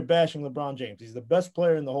sitting here bashing LeBron James. He's the best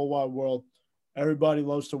player in the whole wide world. Everybody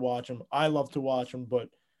loves to watch him. I love to watch him, but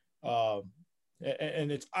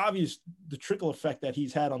and it's obvious the trickle effect that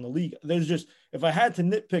he's had on the league. There's just, if I had to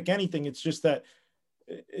nitpick anything, it's just that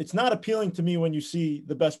it's not appealing to me when you see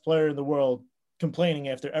the best player in the world complaining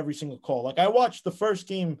after every single call. Like, I watched the first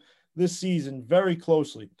game this season very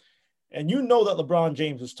closely, and that LeBron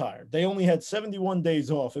James was tired. They only had 71 days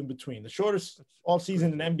off in between, the shortest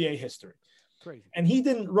offseason in NBA history. Crazy. And he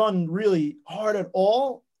didn't run really hard at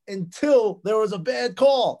all until there was a bad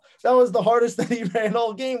call. That was the hardest that he ran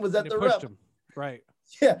all game, was at the ref. Him. Right.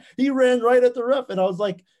 Yeah, he ran right at the ref, and I was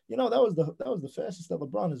like, that was the fastest that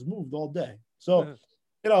LeBron has moved all day. So,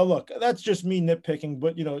 look, that's just me nitpicking,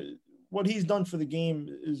 but what he's done for the game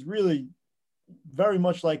is really very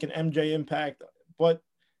much like an MJ impact, but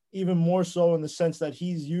even more so in the sense that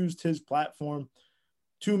he's used his platform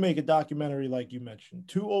to make a documentary, like you mentioned,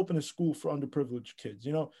 to open a school for underprivileged kids,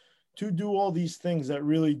 to do all these things that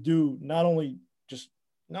really do not only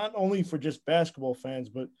for just basketball fans,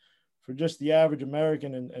 but for just the average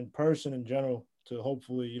American and person in general, to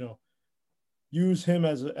hopefully, use him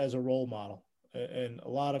as a role model. And a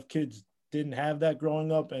lot of kids didn't have that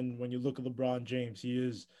growing up. And when you look at LeBron James, he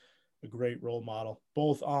is a great role model,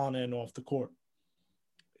 both on and off the court.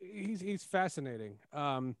 He's fascinating.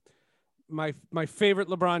 My favorite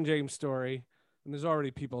LeBron James story, and there's already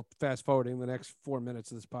people fast forwarding the next 4 minutes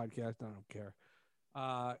of this podcast. I don't care.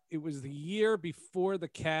 It was the year before the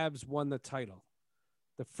Cavs won the title.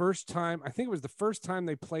 I think it was the first time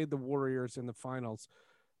they played the Warriors in the finals.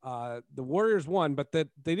 The Warriors won, but they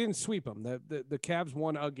didn't sweep them. The Cavs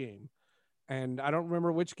won a game, and I don't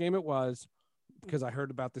remember which game it was because I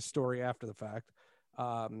heard about this story after the fact.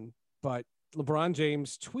 But LeBron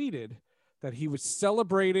James tweeted that he was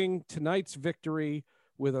celebrating tonight's victory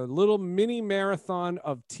with a little mini marathon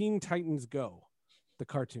of Teen Titans Go, the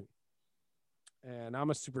cartoon. And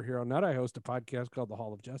I'm a superhero nut. I host a podcast called The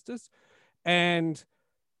Hall of Justice. And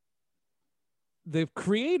the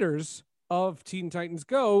creators of Teen Titans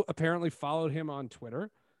Go apparently followed him on Twitter,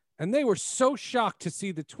 and they were so shocked to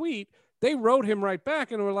see the tweet. They wrote him right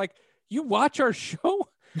back and were like, "You watch our show?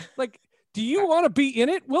 Like, do you want to be in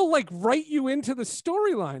it? We'll write you into the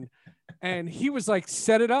storyline." And he was like,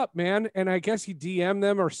 "Set it up, man." And I guess he DM'd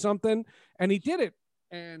them or something, and he did it.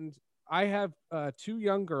 And I have 2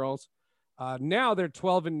 young girls. Now they're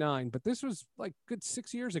 12 and 9, but this was good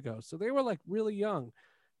 6 years ago. So they were really young.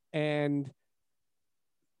 And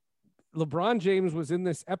LeBron James was in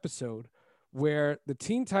this episode where the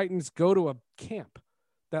Teen Titans go to a camp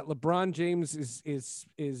that LeBron James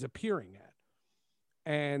is appearing at,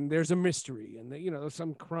 and there's a mystery, and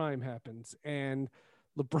some crime happens, and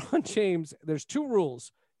LeBron James, there's 2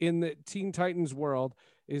 rules in the Teen Titans world,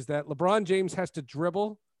 is that LeBron James has to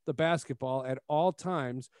dribble the basketball at all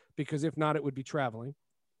times, because if not, it would be traveling.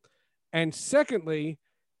 And secondly,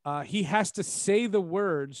 he has to say the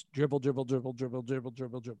words dribble, dribble, dribble, dribble, dribble,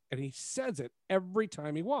 dribble, dribble. And he says it every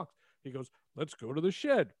time he walks. He goes, let's go to the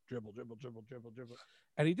shed. Dribble, dribble, dribble, dribble, dribble.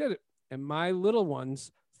 And he did it. And my little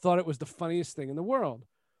ones thought it was the funniest thing in the world.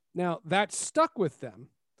 Now, that stuck with them.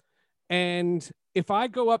 And if I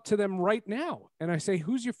go up to them right now and I say,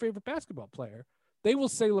 who's your favorite basketball player? They will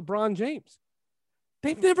say LeBron James.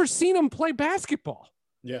 They've never seen him play basketball.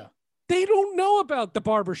 Yeah. They don't know about the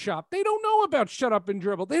barbershop. They don't know about shut up and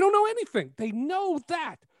dribble. They don't know anything. They know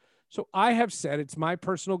that. So I have said it's my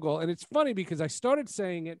personal goal. And it's funny because I started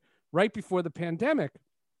saying it right before the pandemic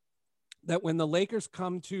that when the Lakers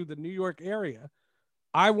come to the New York area,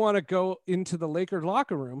 I want to go into the Lakers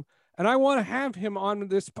locker room and I want to have him on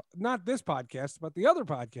this, not this podcast, but the other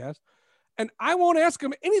podcast. And I won't ask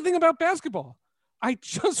him anything about basketball. I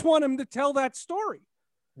just want him to tell that story.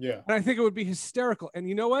 Yeah. And I think it would be hysterical. And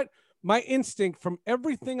you know what? My instinct from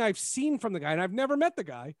everything I've seen from the guy, and I've never met the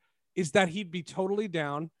guy, is that he'd be totally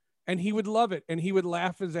down and he would love it and he would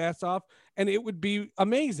laugh his ass off and it would be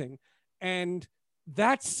amazing. And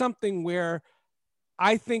that's something where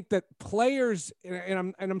I think that players,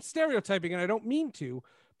 and I'm stereotyping and I don't mean to,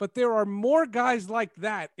 but there are more guys like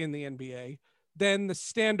that in the NBA than the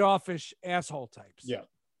standoffish asshole types. Yeah.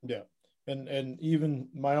 Yeah. And even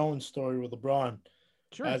my own story with LeBron,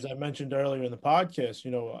 Sure. as I mentioned earlier in the podcast,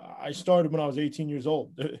 I started when I was 18 years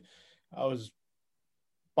old. I was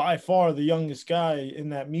by far the youngest guy in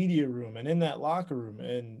that media room and in that locker room.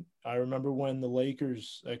 And I remember when the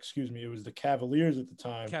Lakers, it was the Cavaliers at the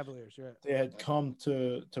time. Cavaliers, right. They had come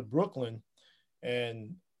to Brooklyn,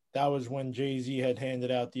 and that was when Jay-Z had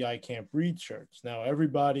handed out the I Can't Breathe shirts. Now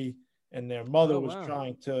everybody and their mother was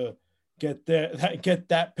trying to get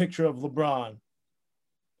that picture of LeBron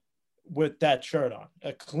with that shirt on,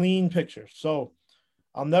 a clean picture. So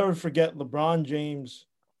I'll never forget LeBron James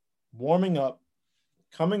warming up,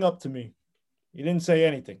 coming up to me. He didn't say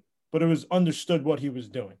anything, but it was understood what he was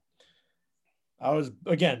doing. I was,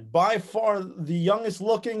 again, by far the youngest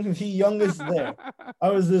looking, the youngest there. I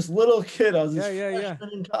was this little kid. I was this freshman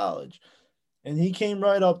in college. And he came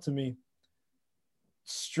right up to me,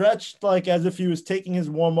 stretched like as if he was taking his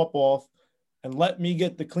warm-up off, and let me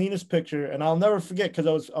get the cleanest picture. And I'll never forget,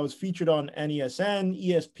 because I was featured on NESN,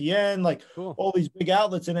 ESPN, like all these big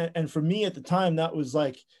outlets in it. And for me at the time, that was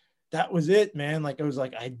it, man. Like, it was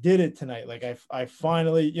like, I did it tonight. Like I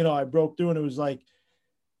finally, I broke through, and it was like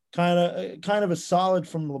kind of a solid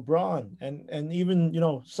from LeBron. And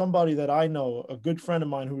even, somebody that I know, a good friend of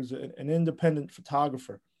mine who is an independent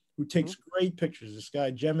photographer who takes great pictures, this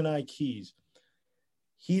guy, Gemini Keys.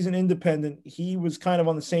 He's an independent. He was kind of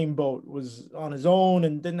on the same boat, was on his own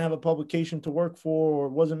and didn't have a publication to work for or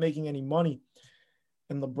wasn't making any money.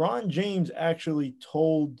 And LeBron James actually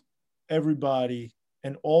told everybody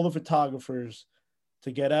and all the photographers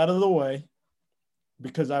to get out of the way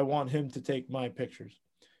because I want him to take my pictures.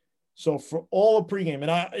 So for all the pregame,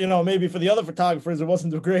 and maybe for the other photographers, it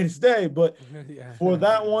wasn't the greatest day, but for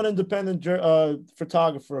that one independent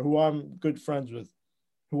photographer who I'm good friends with,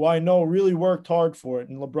 who I know really worked hard for it,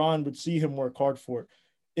 and LeBron would see him work hard for it.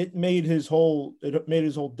 It made his whole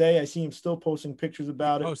day. I see him still posting pictures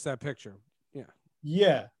about it. Post that picture. Yeah.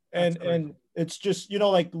 Yeah. And it's just,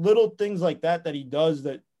 like little things like that he does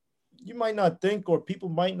that you might not think, or people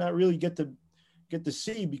might not really get to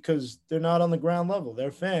see because they're not on the ground level.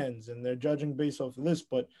 They're fans and they're judging based off of this.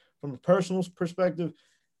 But from a personal perspective,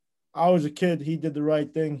 I was a kid. He did the right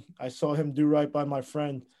thing. I saw him do right by my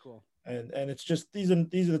friend. Cool. And it's just these are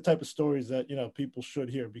the type of stories that people should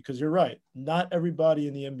hear, because you're right. Not everybody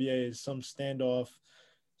in the NBA is some standoffish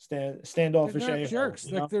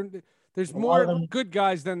jerks. Like there's more good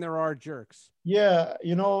guys than there are jerks. Yeah,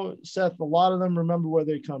 Seth. A lot of them remember where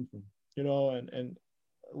they come from. And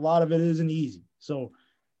a lot of it isn't easy. So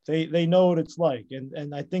they know what it's like.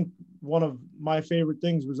 And I think one of my favorite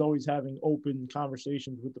things was always having open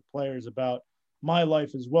conversations with the players about my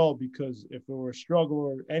life as well, because if there were a struggle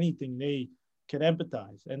or anything, they could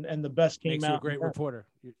empathize, and the best came Makes out. you a great reporter.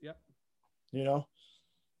 Yep.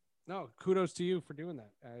 No, kudos to you for doing that.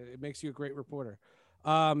 It makes you a great reporter.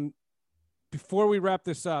 Before we wrap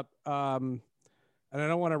this up, and I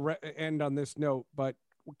don't want to end on this note, but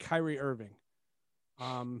Kyrie Irving,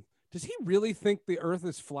 does he really think the earth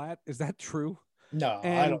is flat? Is that true? No,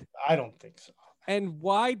 I don't think so. And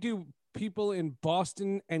why do people in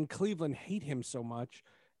Boston and Cleveland hate him so much?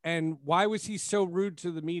 And why was he so rude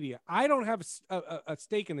to the media? I don't have a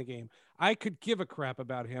stake in the game. I could give a crap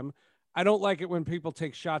about him. I don't like it when people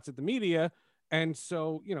take shots at the media. And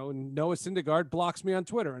so, Noah Syndergaard blocks me on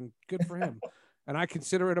Twitter, and good for him. And I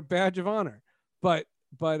consider it a badge of honor. But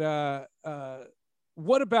what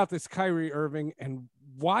about this Kyrie Irving, and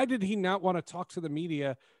why did he not want to talk to the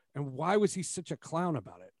media, and why was he such a clown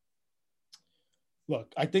about it?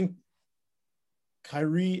 Look, I think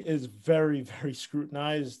Kyrie is very, very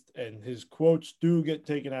scrutinized, and his quotes do get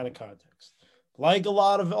taken out of context, like a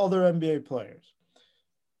lot of other NBA players.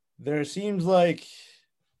 There seems like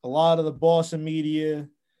a lot of the Boston media,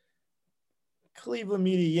 Cleveland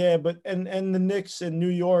media, yeah, but and the Knicks and New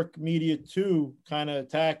York media too kind of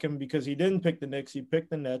attack him because he didn't pick the Knicks, he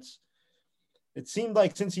picked the Nets. It seemed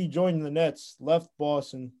like since he joined the Nets, left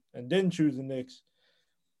Boston, and didn't choose the Knicks,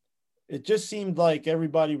 it just seemed like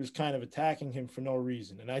everybody was kind of attacking him for no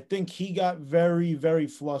reason. And I think he got very, very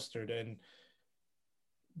flustered. And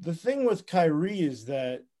the thing with Kyrie is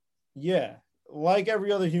that, yeah, like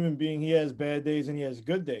every other human being, he has bad days and he has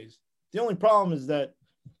good days. The only problem is that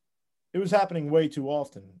it was happening way too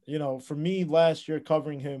often. You know, for me last year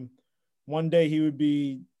covering him, one day he would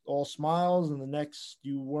be all smiles and the next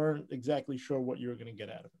you weren't exactly sure what you were going to get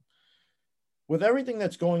out of him. With everything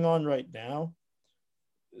that's going on right now,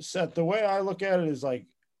 Seth, the way I look at it is like,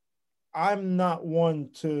 I'm not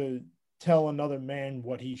one to tell another man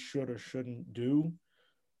what he should or shouldn't do.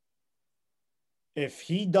 If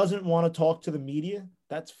he doesn't want to talk to the media,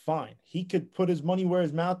 that's fine. He could put his money where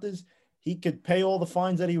his mouth is. He could pay all the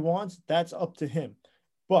fines that he wants. That's up to him.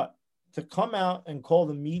 But to come out and call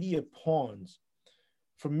the media pawns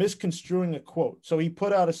for misconstruing a quote. So he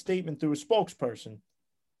put out a statement through a spokesperson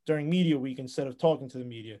during media week instead of talking to the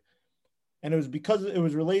media. And it was because it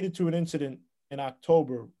was related to an incident in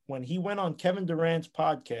October when he went on Kevin Durant's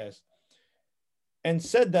podcast and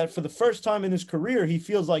said that for the first time in his career, he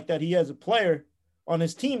feels like that he has a player on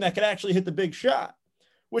his team that could actually hit the big shot,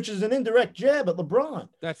 which is an indirect jab at LeBron.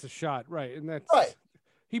 That's a shot, right? And that's right.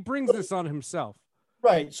 He brings this on himself.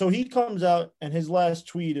 Right. So he comes out and his last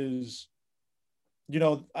tweet is, you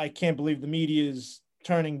know, I can't believe the media is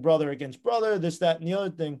turning brother against brother, this, that, and the other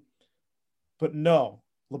thing. But no,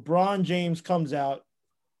 LeBron James comes out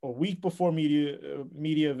a week before media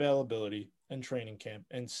availability and training camp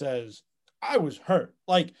and says, I was hurt.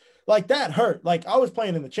 Like that hurt. Like I was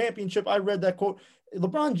playing in the championship. I read that quote.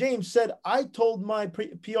 LeBron James said, I told my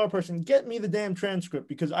PR person, get me the damn transcript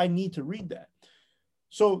because I need to read that.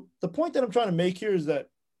 So the point that I'm trying to make here is that,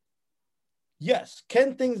 yes,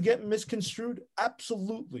 can things get misconstrued?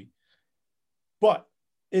 Absolutely. But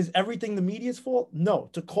is everything the media's fault? No.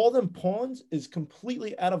 To call them pawns is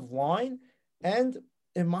completely out of line. And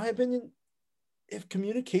in my opinion, if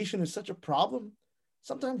communication is such a problem,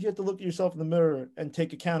 sometimes you have to look at yourself in the mirror and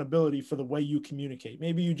take accountability for the way you communicate.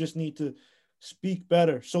 Maybe you just need to speak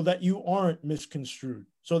better so that you aren't misconstrued,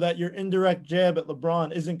 so that your indirect jab at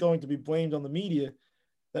LeBron isn't going to be blamed on the media,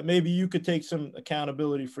 that maybe you could take some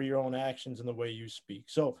accountability for your own actions and the way you speak.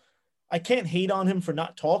 So I can't hate on him for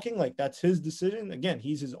not talking. Like that's his decision. Again,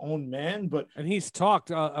 he's his own man, and he's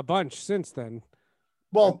talked a bunch since then.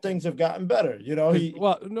 Well, things have gotten better, you know. He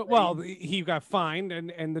got fined,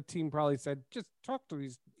 and the team probably said, just talk to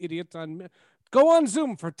these idiots go on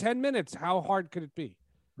Zoom for 10 minutes. How hard could it be?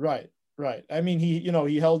 Right. I mean,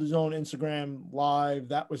 he held his own Instagram live.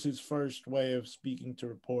 That was his first way of speaking to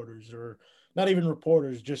reporters, or not even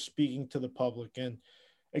reporters, just speaking to the public. And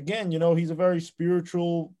again, you know, he's a very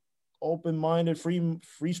spiritual, open-minded,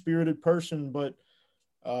 free-spirited person. But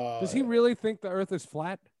does he really think the Earth is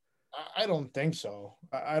flat? I don't think so.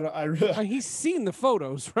 I really. He's seen the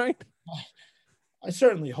photos, right? I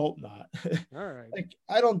certainly hope not. All right. Like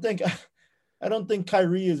I don't think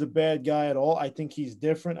Kyrie is a bad guy at all. I think he's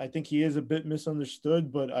different. I think he is a bit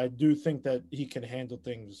misunderstood, but I do think that he can handle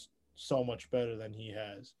things so much better than he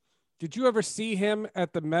has. Did you ever see him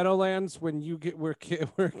at the Meadowlands when you were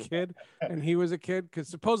a kid and he was a kid? Because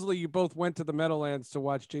supposedly you both went to the Meadowlands to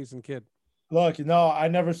watch Jason Kidd. Look, no, I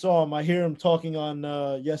never saw him. I hear him talking on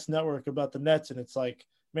Yes Network about the Nets, and it's like,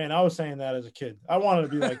 man, I was saying that as a kid. I wanted to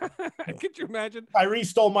be like, could you imagine? Kyrie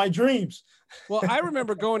stole my dreams. Well, I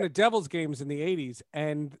remember going to Devils games in the 80s,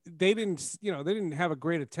 and they didn't have a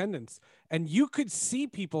great attendance, and you could see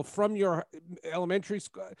people from your elementary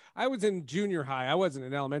school. I was in junior high. I wasn't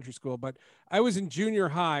in elementary school, but I was in junior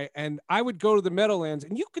high, and I would go to the Meadowlands,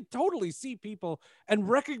 and you could totally see people and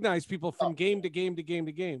recognize people from game to game to game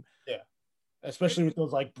to game. Yeah. Especially with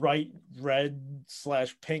those like bright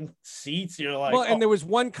red/pink seats, you're like, well, and there was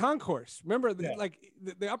one concourse. Remember, like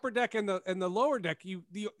the upper deck and the lower deck, you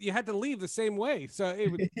had to leave the same way. So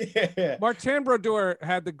it was, Martin Brodeur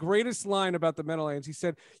had the greatest line about the Meadowlands. He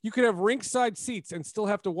said, "You could have rinkside seats and still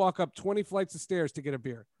have to walk up 20 flights of stairs to get a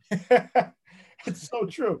beer." It's so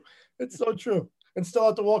true. It's so true. And still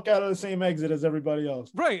have to walk out of the same exit as everybody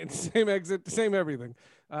else. Right, same exit, same everything.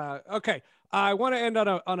 Okay. I want to end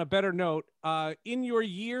on a better note. In your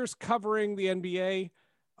years covering the NBA,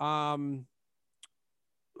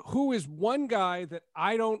 who is one guy that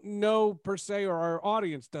I don't know per se, or our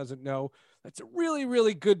audience doesn't know, that's a really,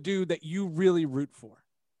 really good dude that you really root for?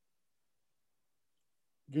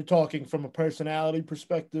 You're talking from a personality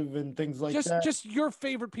perspective and things like that. Just your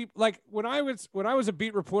favorite people. Like when I was a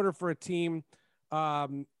beat reporter for a team,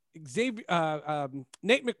 Nate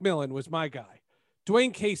McMillan was my guy.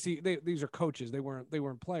 Dwayne Casey, these are coaches. They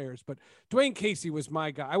weren't players, but Dwayne Casey was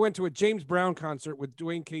my guy. I went to a James Brown concert with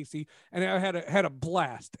Dwayne Casey, and I had a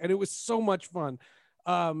blast, and it was so much fun.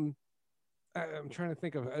 I'm trying to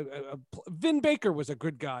think of Vin Baker was a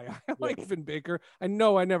good guy. I like Vin Baker. I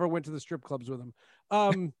know I never went to the strip clubs with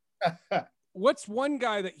him. What's one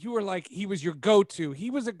guy that you were like, he was your go-to?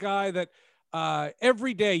 He was a guy that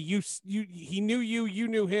every day he knew you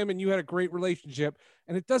knew him, and you had a great relationship.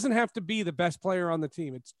 And it doesn't have to be the best player on the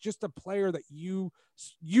team. It's just a player that you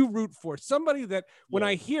root for. Somebody that when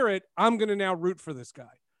I hear it, I'm going to now root for this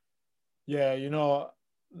guy. Yeah,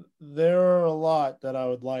 there are a lot that I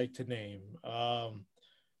would like to name.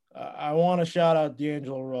 I want to shout out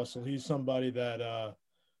D'Angelo Russell. He's somebody that,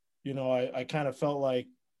 I kind of felt like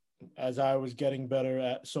as I was getting better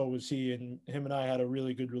at, so was he, and him and I had a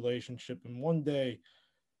really good relationship. And one day,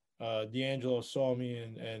 D'Angelo saw me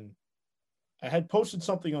and I had posted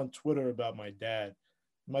something on Twitter about my dad.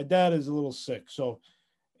 My dad is a little sick. So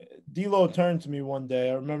D'Lo turned to me one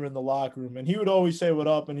day, I remember in the locker room, and he would always say what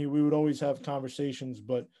up, and we would always have conversations.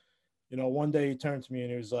 But, one day he turned to me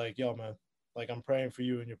and he was like, yo, man, like, I'm praying for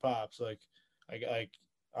you and your pops. Like,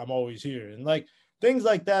 I'm always here. And like, things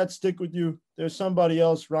like that stick with you. There's somebody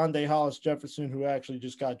else, Rondé Hollis Jefferson, who actually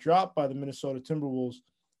just got dropped by the Minnesota Timberwolves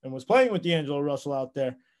and was playing with D'Angelo Russell out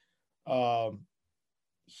there.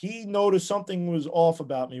 He noticed something was off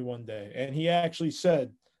about me one day, and he actually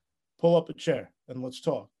said, pull up a chair and let's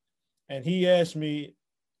talk. And he asked me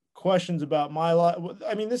questions about my life.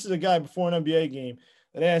 I mean, this is a guy before an NBA game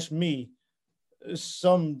that asked me,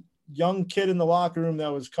 some young kid in the locker room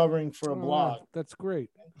that was covering for a blog. That's great.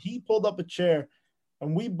 He pulled up a chair,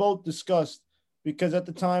 and we both discussed, because at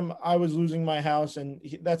the time I was losing my house, and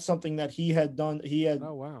that's something that he had done. He had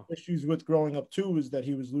issues with growing up too, is that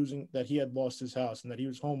he had lost his house and that he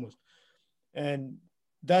was homeless. And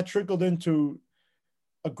that trickled into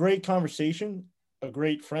a great conversation, a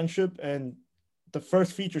great friendship, and the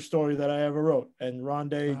first feature story that I ever wrote. And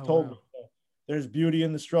Rondé told me, there's beauty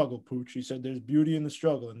in the struggle, Pooch. He said, there's beauty in the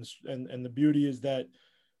struggle. And the beauty is that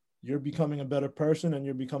you're becoming a better person and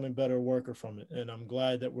you're becoming a better worker from it. And I'm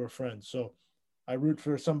glad that we're friends. So I root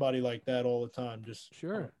for somebody like that all the time, just on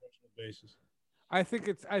a personal basis. I think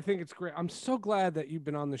it's great. I'm so glad that you've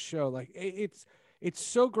been on the show. Like it's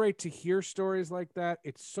so great to hear stories like that.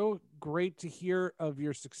 It's so great to hear of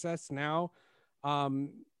your success now.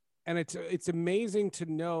 And it's amazing to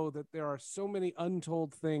know that there are so many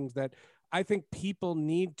untold things that I think people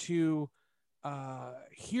need to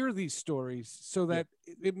hear these stories so that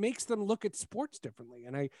it makes them look at sports differently.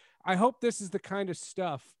 And I hope this is the kind of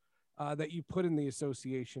stuff that you put in the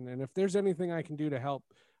association. And if there's anything I can do to help,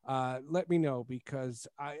 let me know, because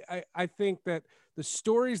I think that the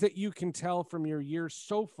stories that you can tell from your years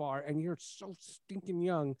so far, and you're so stinking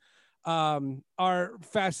young, are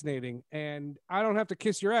fascinating. And I don't have to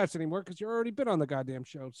kiss your ass anymore because you're already been on the goddamn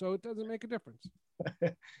show. So it doesn't make a difference.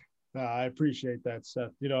 No, I appreciate that,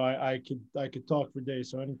 Seth. I could talk for days.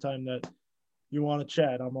 So anytime that you want to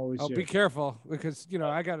chat, I'm always here. Be careful, because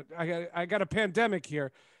I got a pandemic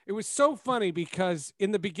here. It was so funny because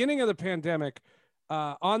in the beginning of the pandemic,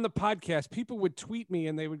 on the podcast, people would tweet me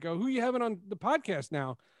and they would go, "Who you having on the podcast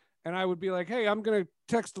now?" And I would be like, "Hey, I'm gonna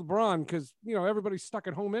text LeBron because everybody's stuck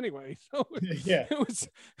at home anyway." So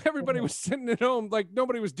everybody was sitting at home, like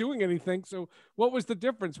nobody was doing anything. So what was the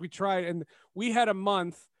difference? We tried, and we had a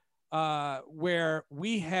month where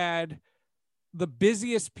we had the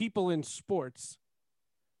busiest people in sports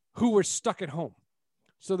who were stuck at home.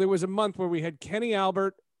 So there was a month where we had Kenny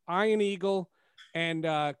Albert, Ian Eagle, and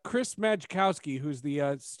Chris Majkowski, who's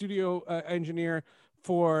the studio engineer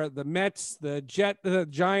for the Mets, the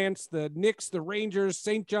Giants, the Knicks, the Rangers,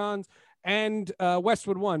 St. John's, and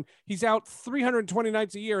Westwood One. He's out 320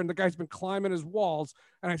 nights a year, and the guy's been climbing his walls.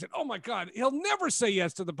 And I said, "Oh my God, he'll never say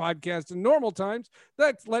yes to the podcast in normal times.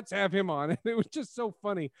 Let's have him on." And it was just so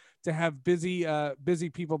funny to have busy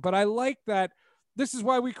people. But I like that. This is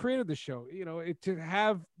why we created the show. To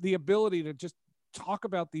have the ability to just talk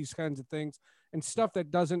about these kinds of things and stuff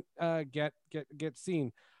that doesn't get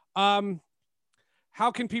seen. How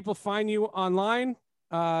can people find you online?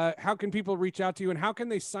 How can people reach out to you, and how can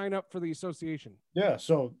they sign up for the association? Yeah,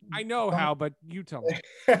 so I know how, but you tell me.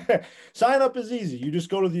 Sign up is easy. You just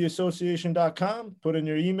go to theassociation.com, put in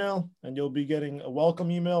your email, and you'll be getting a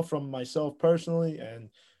welcome email from myself personally, and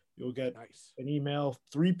you'll get an email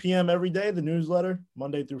 3 p.m. every day, the newsletter,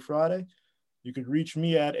 Monday through Friday. You could reach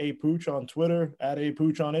me at apooch on Twitter, at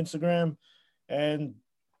apooch on Instagram. And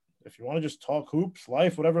if you want to just talk hoops,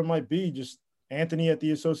 life, whatever it might be, just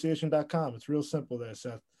Anthony@theassociation.com. It's real simple there,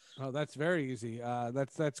 Seth. Oh, that's very easy.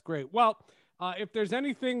 That's great. Well, if there's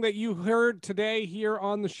anything that you heard today here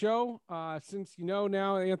on the show, since you know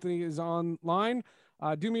now Anthony is online,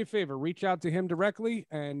 do me a favor, reach out to him directly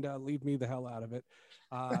and leave me the hell out of it.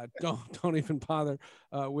 Don't even bother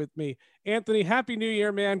with me. Anthony, Happy New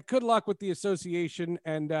Year, man. Good luck with the association.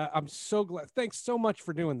 And I'm so glad. Thanks so much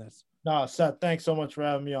for doing this. Seth, thanks so much for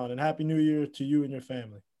having me on, and Happy New Year to you and your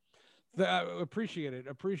family. Appreciate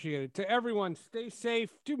it. To everyone, stay safe.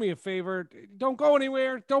 Do me a favor. Don't go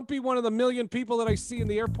anywhere. Don't be one of the million people that I see in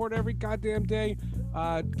the airport every goddamn day.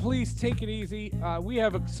 Please take it easy. We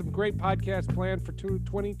have some great podcasts planned for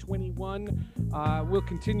 2021. We'll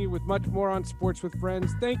continue with much more on Sports with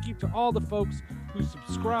Friends. Thank you to all the folks who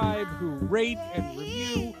subscribe, who rate and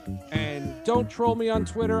review, and don't troll me on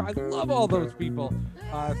Twitter. I love all those people.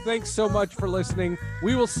 Thanks so much for listening.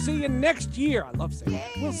 We will see you next year. I love saying that.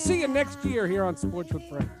 We'll see you next year here on Sports with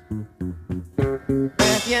Friends.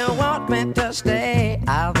 If you want me to stay,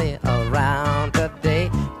 I'll be around today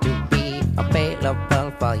to be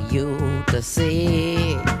available for you to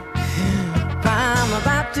see. I'm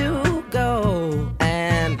about to go,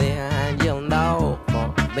 and then you'll know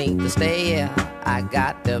for me to stay, I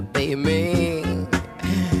got to be me.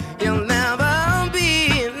 You'll never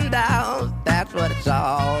be in doubt, that's what it's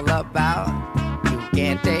all about. You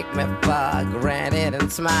can't take me for granted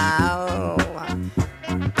and smile.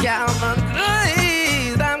 Calvin,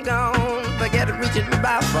 please, I'm gone. Forget reaching me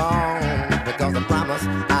by phone, because I promise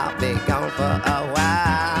I'll be gone for a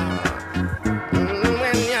while.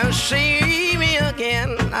 When you see me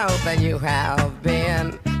again, I hope that you have been